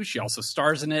debut. She also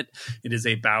stars in it. It is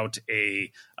about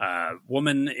a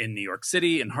woman in New York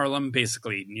City, in Harlem,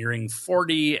 basically nearing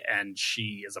 40, and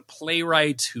she is a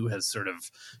playwright who has sort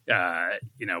of,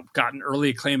 gotten early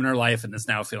acclaim in her life and is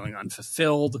now feeling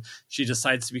unfulfilled. She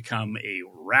decides to become a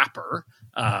rapper,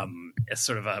 as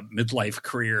sort of a midlife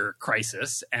career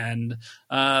crisis, and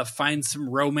finds some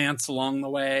romance along the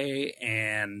way,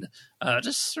 and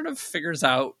just sort of figures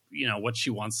out, what she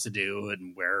wants to do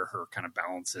and where her kind of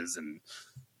balance is. And,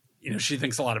 she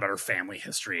thinks a lot about her family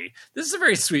history. This is a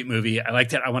very sweet movie. I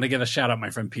liked it. I want to give a shout out my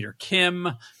friend Peter Kim,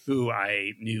 who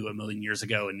I knew a million years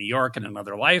ago in New York in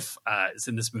another life, is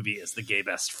in this movie as the gay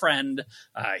best friend.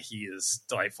 He is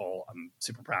delightful. I'm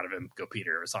super proud of him. Go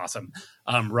Peter. It was awesome.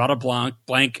 Rada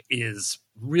Blank is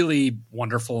really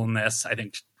wonderful in this. I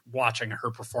think watching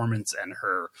her performance and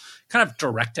her kind of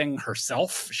directing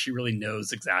herself, she really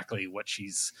knows exactly what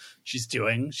she's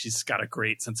doing. She's got a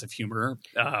great sense of humor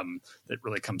that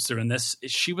really comes through in this.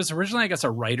 She was originally, I guess,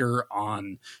 a writer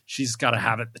on She's Gotta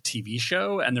Have It, the TV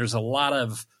show, and there's a lot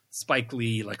of Spike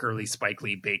Lee, like early Spike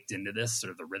Lee, baked into this,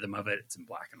 sort of the rhythm of it. It's in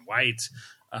black and white,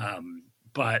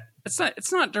 but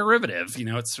it's not derivative.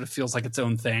 It sort of feels like its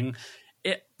own thing.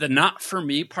 The not for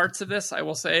me parts of this, I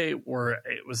will say, were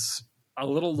it was a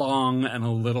little long and a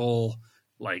little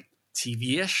like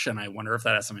TV-ish, and I wonder if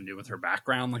that has something to do with her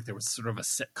background. Like there was sort of a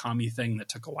sitcom-y thing that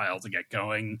took a while to get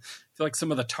going. I feel like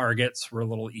some of the targets were a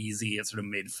little easy. It sort of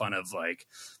made fun of like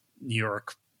New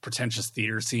York pretentious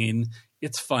theater scene.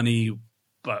 It's funny,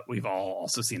 but we've all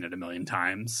also seen it a million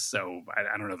times. So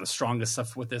I don't know. The strongest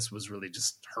stuff with this was really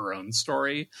just her own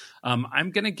story.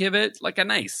 I'm going to give it like a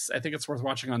nice. I think it's worth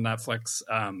watching on Netflix.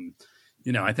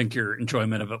 I think your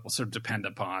enjoyment of it will sort of depend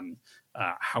upon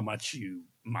how much you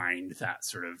mind that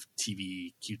sort of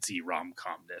TV cutesy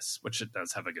rom-comness, which it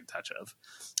does have a good touch of.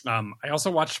 I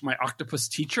also watched My Octopus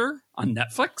Teacher on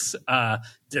Netflix.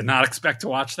 Did not expect to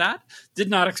watch that. Did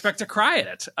not expect to cry at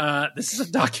it. This is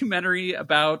a documentary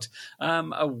about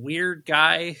a weird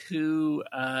guy who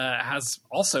has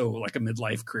also like a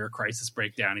midlife career crisis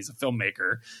breakdown. He's a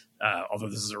filmmaker, although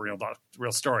this is a real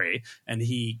story. And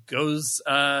he goes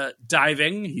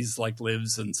diving. He's like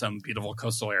lives in some beautiful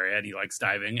coastal area and he likes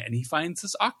diving. And he finds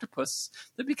this octopus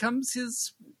that becomes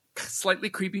his slightly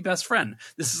creepy best friend.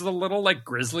 This is a little like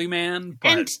grizzly man.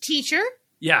 But and teacher?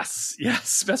 Yes.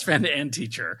 Best friend and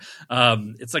teacher.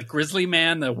 It's like Grizzly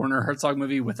Man, the Werner Herzog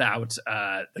movie without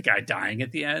the guy dying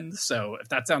at the end. So if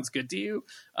that sounds good to you,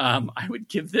 I would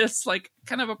give this like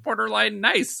kind of a borderline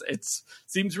nice. It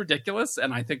seems ridiculous.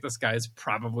 And I think this guy is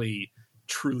probably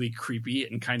truly creepy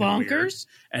and kind of weird,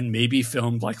 and maybe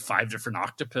filmed like 5 different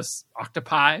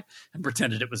octopi and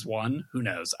pretended it was one. Who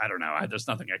knows? I don't know. There's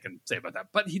nothing I can say about that,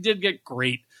 but he did get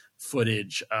great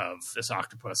footage of this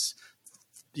octopus,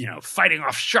 fighting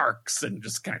off sharks and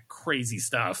just kind of crazy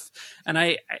stuff. And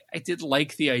I did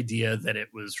like the idea that it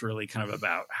was really kind of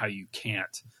about how you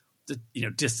can't,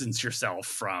 distance yourself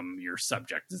from your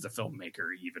subject as a filmmaker,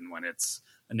 even when it's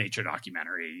a nature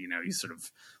documentary. You sort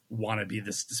of want to be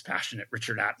this dispassionate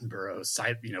Richard Attenborough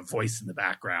side, voice in the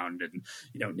background, and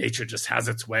nature just has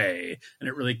its way, and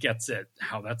it really gets at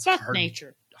how that's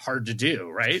hard to do,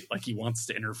 right? Like he wants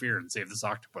to interfere and save this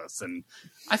octopus, and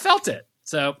I felt it.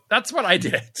 So that's what I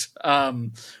did.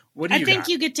 What do you I think got?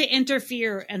 you get to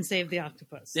interfere and save the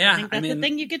octopus. Yeah, I think that's the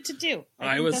thing you get to do.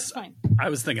 I think that's fine. I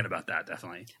was thinking about that,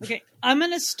 definitely. Okay, I'm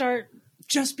going to start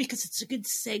just because it's a good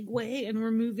segue and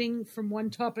we're moving from one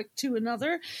topic to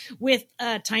another with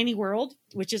Tiny World,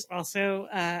 which is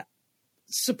also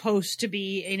supposed to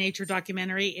be a nature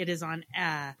documentary. It is on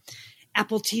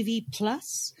Apple TV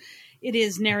Plus. It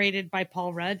is narrated by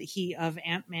Paul Rudd, he of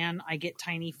Ant-Man, I Get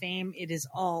Tiny fame. It is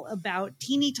all about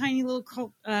teeny tiny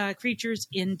little creatures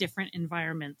in different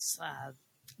environments.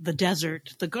 The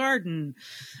desert, the garden,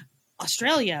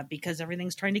 Australia, because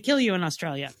everything's trying to kill you in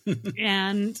Australia.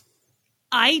 And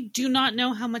I do not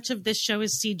know how much of this show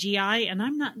is CGI, and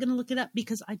I'm not going to look it up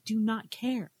because I do not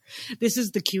care. This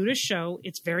is the cutest show.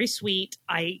 It's very sweet.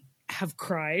 I have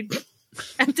cried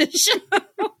at this show.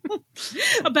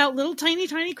 About little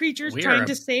tiny creatures trying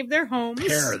to save their homes.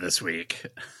 Pair this week.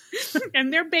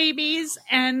 And their babies.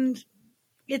 And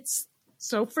it's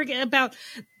so forget about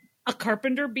a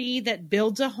carpenter bee that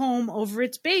builds a home over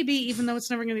its baby, even though it's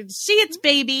never going to see its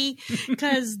baby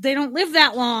because they don't live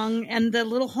that long. And the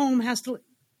little home has to.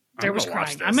 There was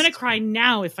crying. I'm going to cry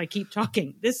now if I keep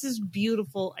talking. This is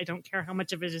beautiful. I don't care how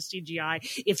much of it is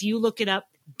CGI. If you look it up,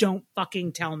 don't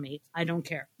fucking tell me. I don't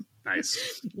care.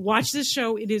 Nice. Watch this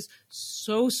show. It is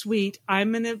so sweet.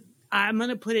 I'm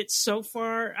gonna put it so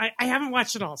far. I haven't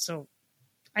watched it all, so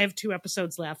I have 2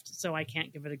 episodes left, so I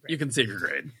can't give it a grade. You can save your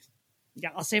grade. Yeah,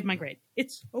 I'll save my grade.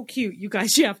 It's so cute. You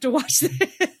guys, you have to watch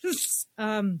this.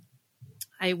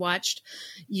 I watched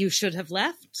You Should Have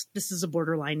Left. This is a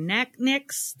borderline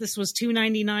Nix. This was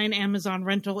 $2.99 Amazon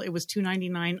rental. It was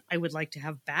 $2.99 I would like to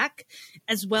have back,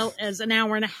 as well as an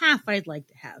hour and a half I'd like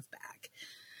to have back.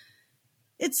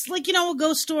 It's like, a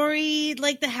ghost story.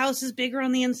 Like the house is bigger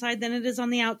on the inside than it is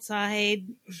on the outside.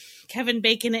 Kevin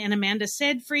Bacon and Amanda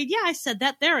Seyfried. Yeah, I said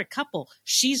that. They're a couple.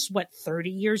 She's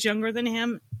 30 years younger than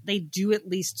him. They do at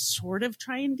least sort of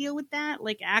try and deal with that.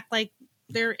 Like act like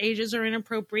their ages are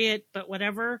inappropriate, but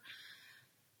whatever.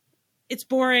 It's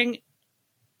boring,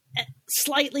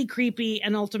 slightly creepy,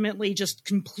 and ultimately just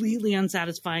completely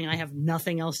unsatisfying. I have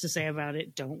nothing else to say about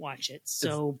it. Don't watch it.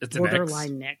 So it's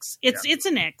borderline Nix. It's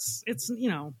an X. It's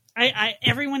I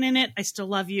everyone in it. I still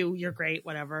love you. You're great.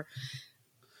 Whatever.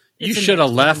 You should have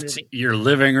left your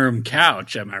living room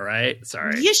couch. Am I right?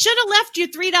 Sorry. You should have left your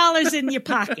 $3 in your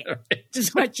pocket. Right.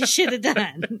 Is what you should have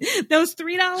done. Those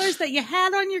 $3 that you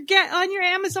had on your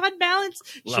Amazon balance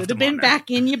should have been back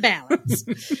in your balance.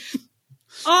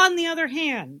 On the other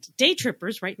hand,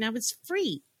 Daytrippers right now is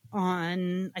free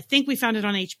on, I think we found it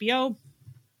on HBO.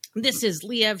 This is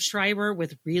Liev Schreiber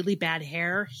with really bad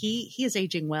hair. He is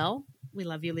aging well. We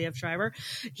love you, Liev Schreiber.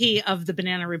 He of the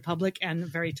Banana Republic and a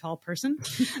very tall person.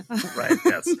 Right,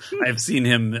 yes. I've seen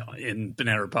him in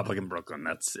Banana Republic in Brooklyn.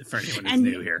 That's for anyone who's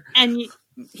new here. And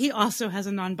he also has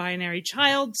a non-binary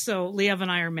child, so Liev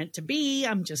and I are meant to be.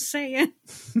 I'm just saying.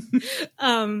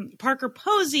 Parker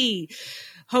Posey,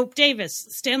 Hope Davis,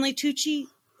 Stanley Tucci,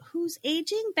 who's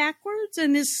aging backwards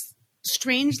and is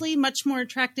strangely much more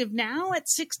attractive now at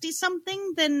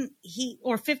 60-something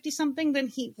or 50-something than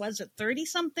he was at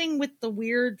 30-something with the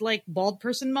weird, bald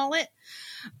person mullet.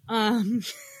 Now,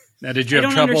 did you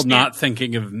have trouble not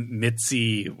thinking of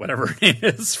Mitzi, whatever her name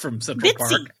is, from Central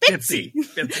Park? Bitsy.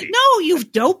 No, you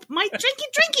dope. My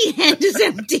drinky hand is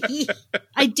empty.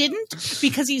 I didn't,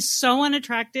 because he's so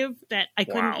unattractive that I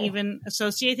couldn't even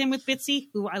associate him with Bitsy,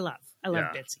 who I love. I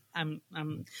love Bitsy.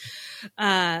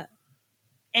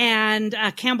 And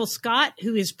Campbell Scott,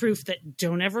 who is proof that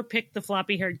don't ever pick the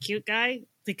floppy-haired cute guy,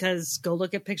 because go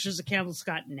look at pictures of Campbell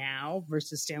Scott now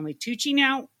versus Stanley Tucci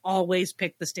now. Always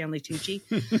pick the Stanley Tucci.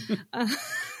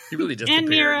 He really just and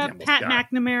Mira, Pat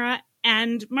McNamara,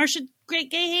 and Marcia Gay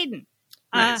Hayden.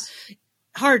 Nice.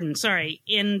 Harden, sorry,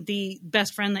 in the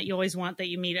best friend that you always want that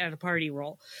you meet at a party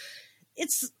role.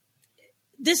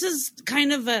 This is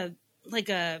kind of a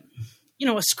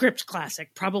script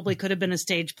classic. Probably could have been a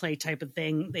stage play type of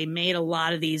thing. They made a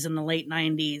lot of these in the late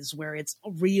 90s where it's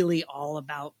really all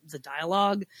about the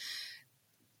dialogue.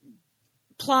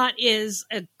 Plot is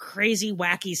a crazy,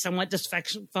 wacky, somewhat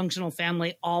dysfunctional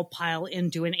family all pile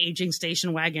into an aging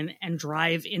station wagon and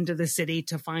drive into the city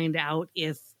to find out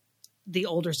if the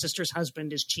older sister's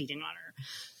husband is cheating on her.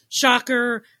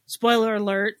 Shocker, spoiler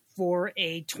alert for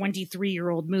a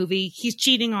 23-year-old movie. He's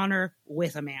cheating on her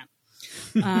with a man.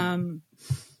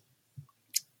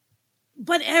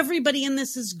 But everybody in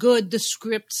this is good. The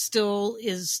script still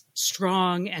is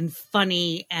strong and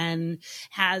funny and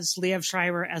has Liev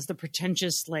Schreiber as the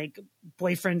pretentious, like,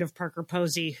 boyfriend of Parker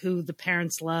Posey who the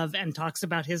parents love, and talks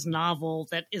about his novel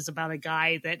that is about a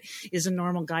guy that is a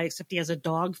normal guy except he has a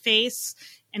dog face.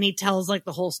 And he tells, like,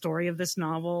 the whole story of this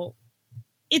novel.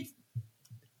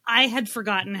 I had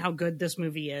forgotten how good this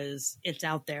movie is. It's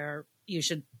out there. You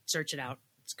should search it out.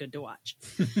 It's good to watch.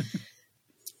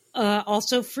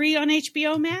 Also free on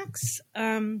HBO Max.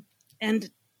 And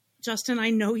Justin, I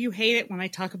know you hate it when I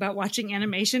talk about watching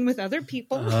animation with other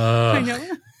people. I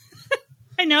know.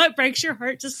 I know it breaks your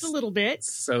heart just a little bit.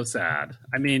 So sad.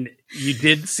 I mean, you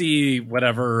did see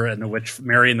whatever in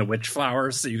Mary and the Witch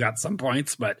Flowers, so you got some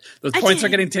points, but those points are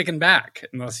getting taken back.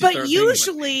 But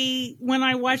usually when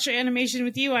I watch animation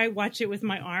with you, I watch it with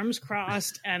my arms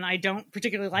crossed, and I don't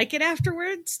particularly like it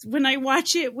afterwards. When I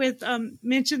watch it with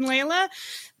Mitch and Layla,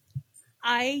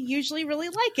 I usually really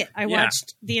like it. I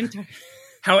watched the entire...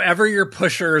 However your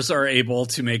pushers are able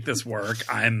to make this work,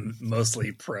 I'm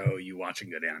mostly pro you watching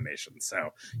good animation.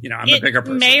 So, I'm a bigger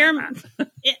person.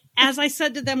 As I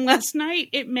said to them last night,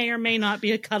 it may or may not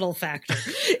be a cuddle factor.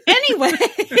 Anyway,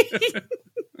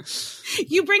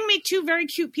 you bring me two very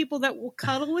cute people that will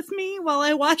cuddle with me while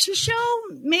I watch a show,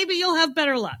 maybe you'll have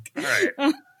better luck. All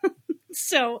right.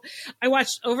 So I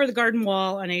watched Over the Garden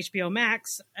Wall on HBO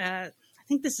Max. I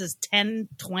think this is 10,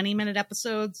 20-minute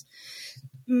episodes.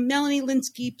 Melanie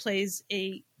Lynskey plays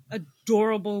a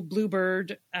adorable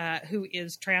bluebird who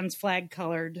is trans flag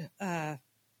colored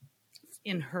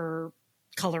in her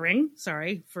coloring.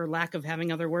 Sorry for lack of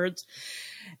having other words.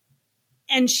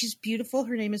 And she's beautiful.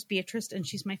 Her name is Beatrice, and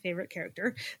she's my favorite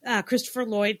character. Christopher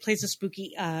Lloyd plays a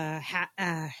spooky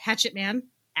hatchet man,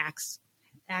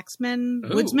 axeman,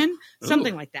 woodsman,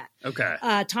 something like that.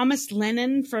 Okay. Thomas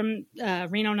Lennon from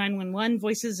Reno 911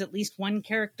 voices at least one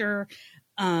character.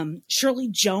 Shirley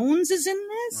Jones is in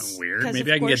this. Oh, weird.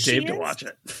 Maybe I can get Dave to watch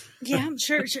it. Yeah, I'm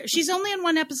sure. She's only in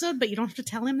one episode, but you don't have to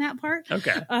tell him that part.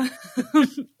 Okay.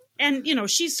 And,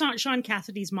 she's Sean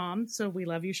Cassidy's mom, so we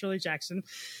love you, Shirley Jackson.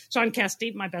 Sean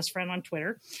Cassidy, my best friend on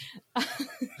Twitter.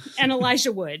 And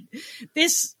Elijah Wood.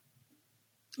 This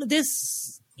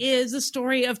is a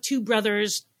story of two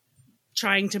brothers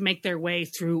trying to make their way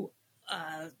through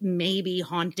maybe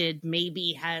haunted,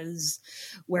 maybe has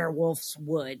werewolves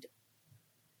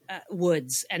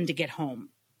woods and to get home.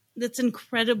 That's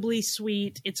incredibly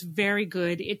sweet. It's very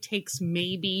good. It takes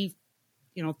maybe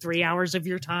 3 hours of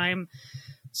your time.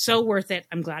 So worth it.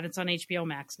 I'm glad it's on HBO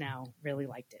Max now. Really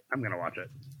liked it. I'm gonna watch it.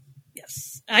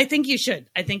 Yes, I think you should.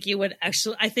 I think you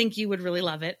would really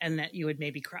love it, and that you would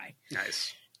maybe cry.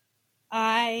 Nice.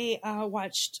 I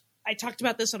talked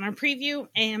about this on our preview.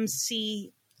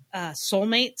 AMC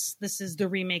Soulmates. This is the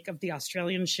remake of the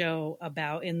Australian show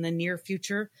about in the near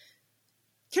future.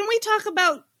 Can we talk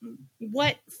about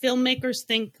what filmmakers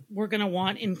think we're going to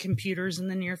want in computers in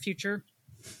the near future?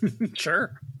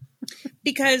 Sure.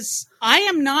 Because I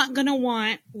am not going to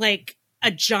want like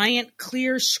a giant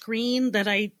clear screen that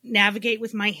I navigate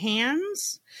with my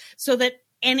hands so that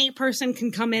any person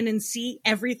can come in and see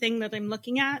everything that I'm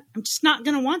looking at. I'm just not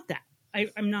going to want that.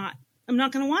 I'm not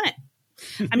going to want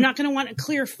it. I'm not going to want a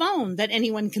clear phone that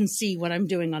anyone can see what I'm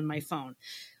doing on my phone.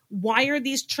 Why are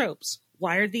these tropes?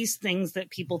 Why are these things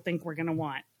that people think we're going to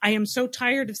want? I am so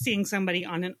tired of seeing somebody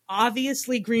on an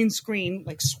obviously green screen,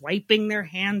 like swiping their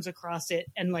hands across it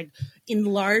and like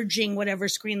enlarging whatever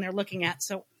screen they're looking at.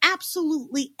 So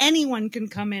absolutely anyone can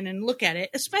come in and look at it,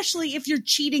 especially if you're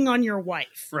cheating on your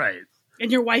wife. Right.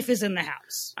 And your wife is in the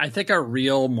house. I think a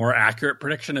real, more accurate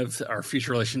prediction of our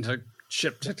future relationship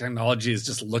to technology is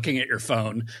just looking at your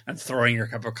phone and throwing your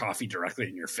cup of coffee directly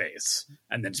in your face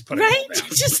and then just putting it down.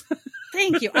 Just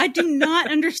thank you. I do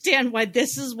not understand why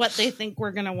this is what they think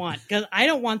we're going to want, because I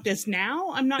don't want this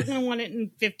now. I'm not going to want it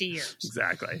in 50 years.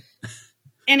 Exactly.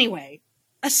 Anyway,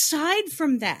 aside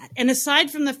from that, and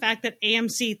aside from the fact that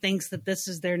AMC thinks that this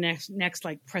is their next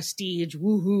like prestige,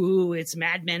 woohoo, it's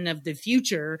Mad Men of the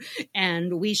future,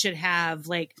 and we should have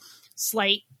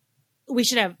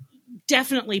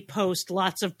definitely post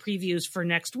lots of previews for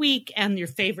next week and your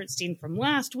favorite scene from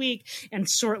last week and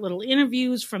short little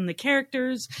interviews from the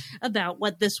characters about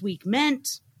what this week meant.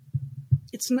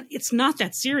 It's not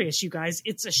that serious, you guys.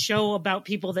 It's a show about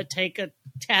people that take a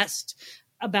test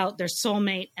about their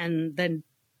soulmate and then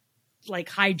like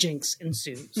hijinks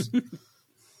ensues.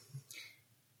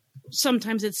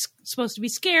 Sometimes it's supposed to be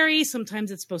scary.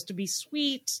 Sometimes it's supposed to be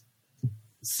sweet.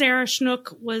 Sarah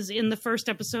Schnook was in the first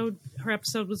episode. Her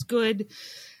episode was good,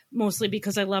 mostly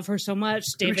because I love her so much.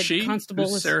 David Constable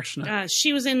was Sarah Schnook?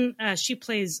 She was in. She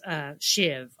plays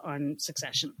Shiv on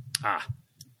Succession. Ah,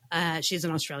 She's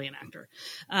an Australian actor.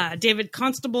 David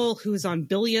Constable, who's on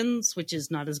Billions, which is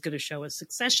not as good a show as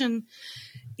Succession,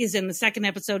 is in the second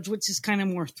episode, which is kind of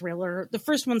more thriller. The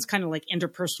first one's kind of like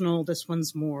interpersonal. This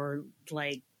one's more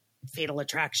like Fatal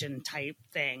Attraction type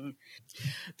thing.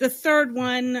 The third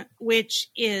one, which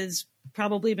is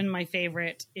probably been my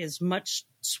favorite, is much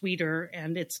sweeter,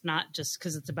 and it's not just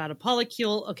because it's about a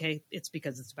polycule. Okay, it's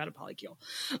because it's about a polycule.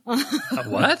 A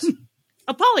what?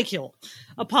 A polycule.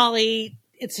 A poly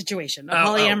situation. A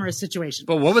polyamorous situation.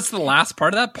 But what was the last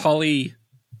part of that?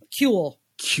 Polycule?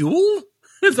 Cule?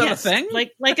 Is that a thing?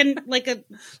 Like a yes.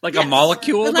 A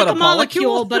molecule, like but a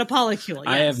molecule, but a polycule. Yes.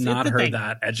 I have not heard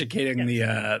that. Educating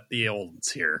the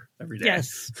olds here every day.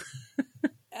 Yes.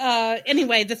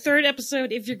 Anyway, the third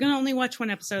episode, if you're going to only watch one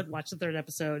episode, watch the third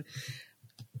episode.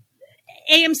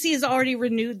 AMC has already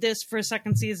renewed this for a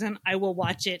second season. I will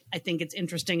watch it. I think it's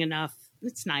interesting enough.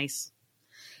 It's nice.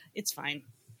 It's fine.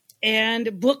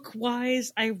 And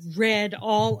book-wise, I read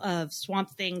all of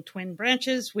Swamp Thing Twin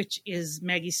Branches, which is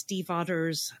Maggie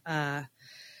Stiefvater's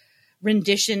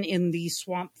rendition in the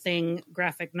Swamp Thing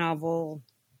graphic novel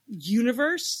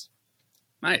universe.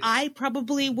 Nice. I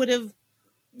probably would have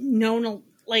known,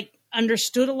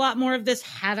 understood a lot more of this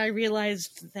had I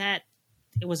realized that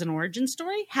it was an origin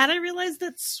story. Had I realized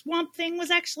that Swamp Thing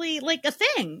was actually like a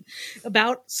thing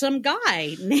about some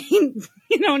guy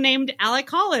named Alec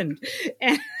Holland.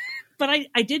 But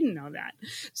I didn't know that.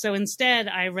 So instead,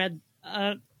 I read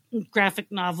a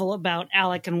graphic novel about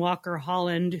Alec and Walker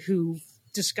Holland, who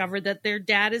discovered that their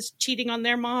dad is cheating on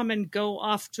their mom and go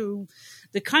off to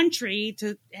the country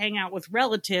to hang out with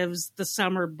relatives the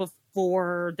summer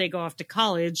before they go off to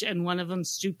college. And one of them's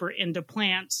super into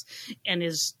plants and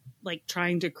is like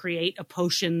trying to create a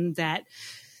potion that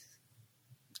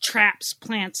traps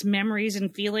plants' memories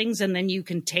and feelings. And then you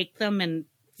can take them and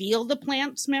feel the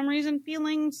plant's memories and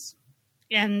feelings.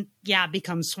 And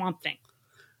become Swamp Thing.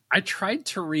 I tried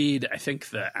to read, I think,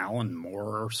 the Alan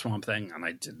Moore Swamp Thing, and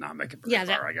I did not make it very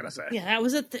far, I gotta say. Yeah, that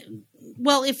was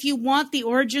well, if you want the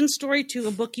origin story to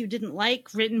a book you didn't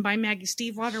like, written by Maggie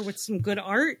Stiefvater with some good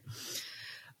art,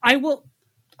 I will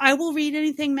read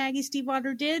anything Maggie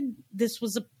Stiefvater did. This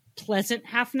was a pleasant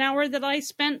half an hour that I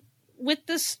spent with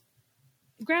this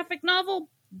graphic novel.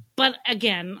 But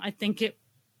again, I think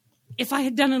if I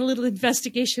had done a little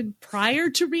investigation prior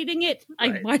to reading it,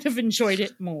 I might have enjoyed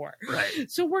it more. Right.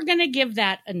 So we're going to give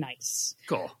that a nice.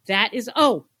 Cool. That is,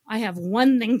 I have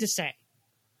one thing to say.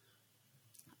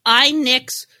 I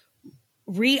nix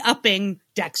re-upping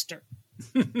Dexter.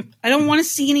 I don't want to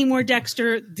see any more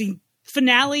Dexter. The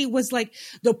finale was like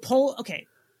okay.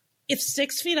 If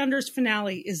 6 Feet Under's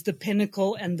finale is the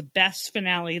pinnacle and the best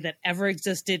finale that ever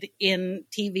existed in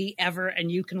TV ever,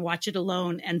 and you can watch it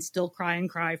alone and still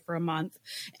cry for a month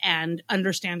and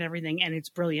understand everything, and it's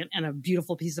brilliant and a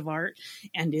beautiful piece of art,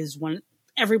 and is one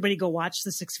everybody go watch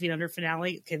the 6 Feet Under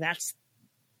finale. Okay,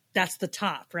 that's the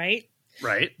top, right?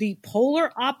 Right. The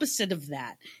polar opposite of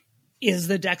that is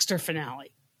the Dexter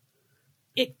finale.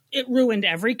 It ruined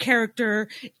every character.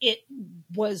 It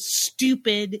was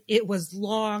stupid. It was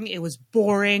long. It was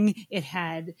boring. It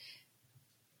had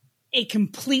a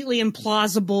completely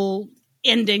implausible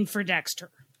ending for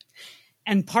Dexter.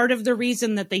 And part of the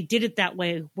reason that they did it that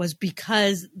way was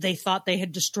because they thought they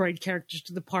had destroyed characters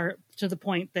to the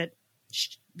point that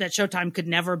Showtime could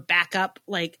never back up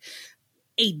like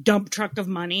a dump truck of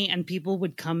money and people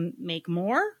would come make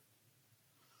more.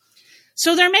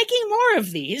 So they're making more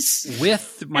of these.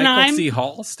 With Michael C.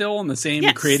 Hall still on the same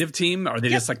creative team? Are they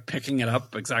just like picking it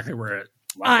up exactly where it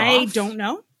left off? Don't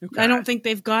know. Okay. I don't think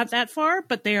they've got that far,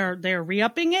 but they're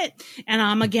re-upping it, and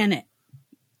I'm again it.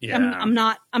 Yeah. I'm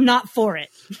not for it.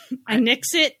 I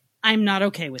nix it. I'm not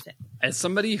okay with it. As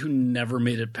somebody who never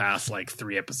made it past like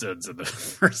 3 episodes of the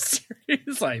first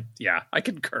series, I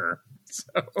concur.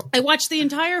 So I watched the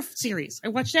entire series. I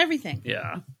watched everything.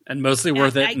 Yeah. And mostly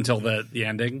worth it until the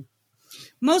ending.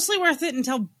 Mostly worth it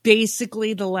until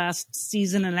basically the last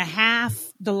season and a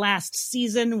half. The last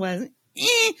season was,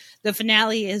 the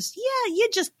finale is, you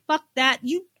just fucked that.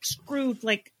 You screwed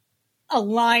like a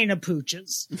line of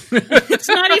pooches. It's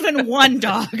not even one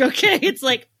dog, okay? It's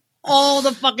like all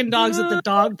the fucking dogs at the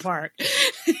dog park.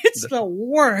 It's the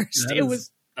worst.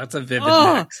 That's a vivid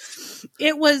mix.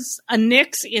 It was a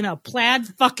Nix in a plaid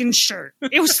fucking shirt.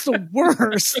 It was the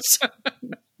worst.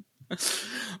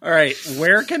 All right,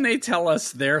 where can they tell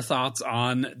us their thoughts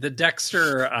on the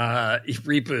Dexter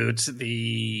reboot,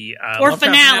 the or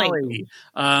finale,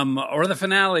 or the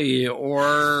finale,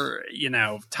 or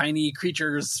tiny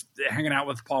creatures hanging out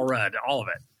with Paul Rudd, all of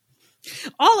it?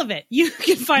 All of it. You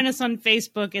can find us on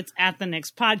Facebook. It's at The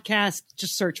Next Podcast.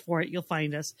 Just search for it. You'll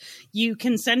find us. You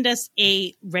can send us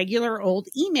a regular old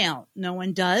email. No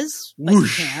one does, but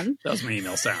Whoosh. you can. That was my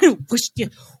email sound. Whoosh,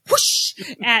 whoosh,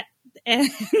 and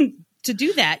to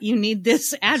do that, you need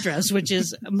this address, which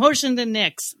is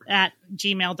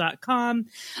motionthenix@gmail.com.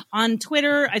 On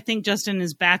Twitter, I think Justin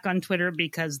is back on Twitter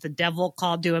because the devil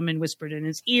called to him and whispered in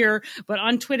his ear. But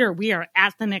on Twitter, we are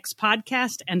at The Next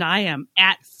Podcast, and I am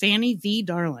at Fanny V.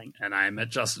 Darling. And I'm at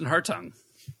Justin Hartung.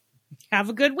 Have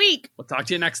a good week. We'll talk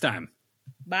to you next time.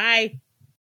 Bye.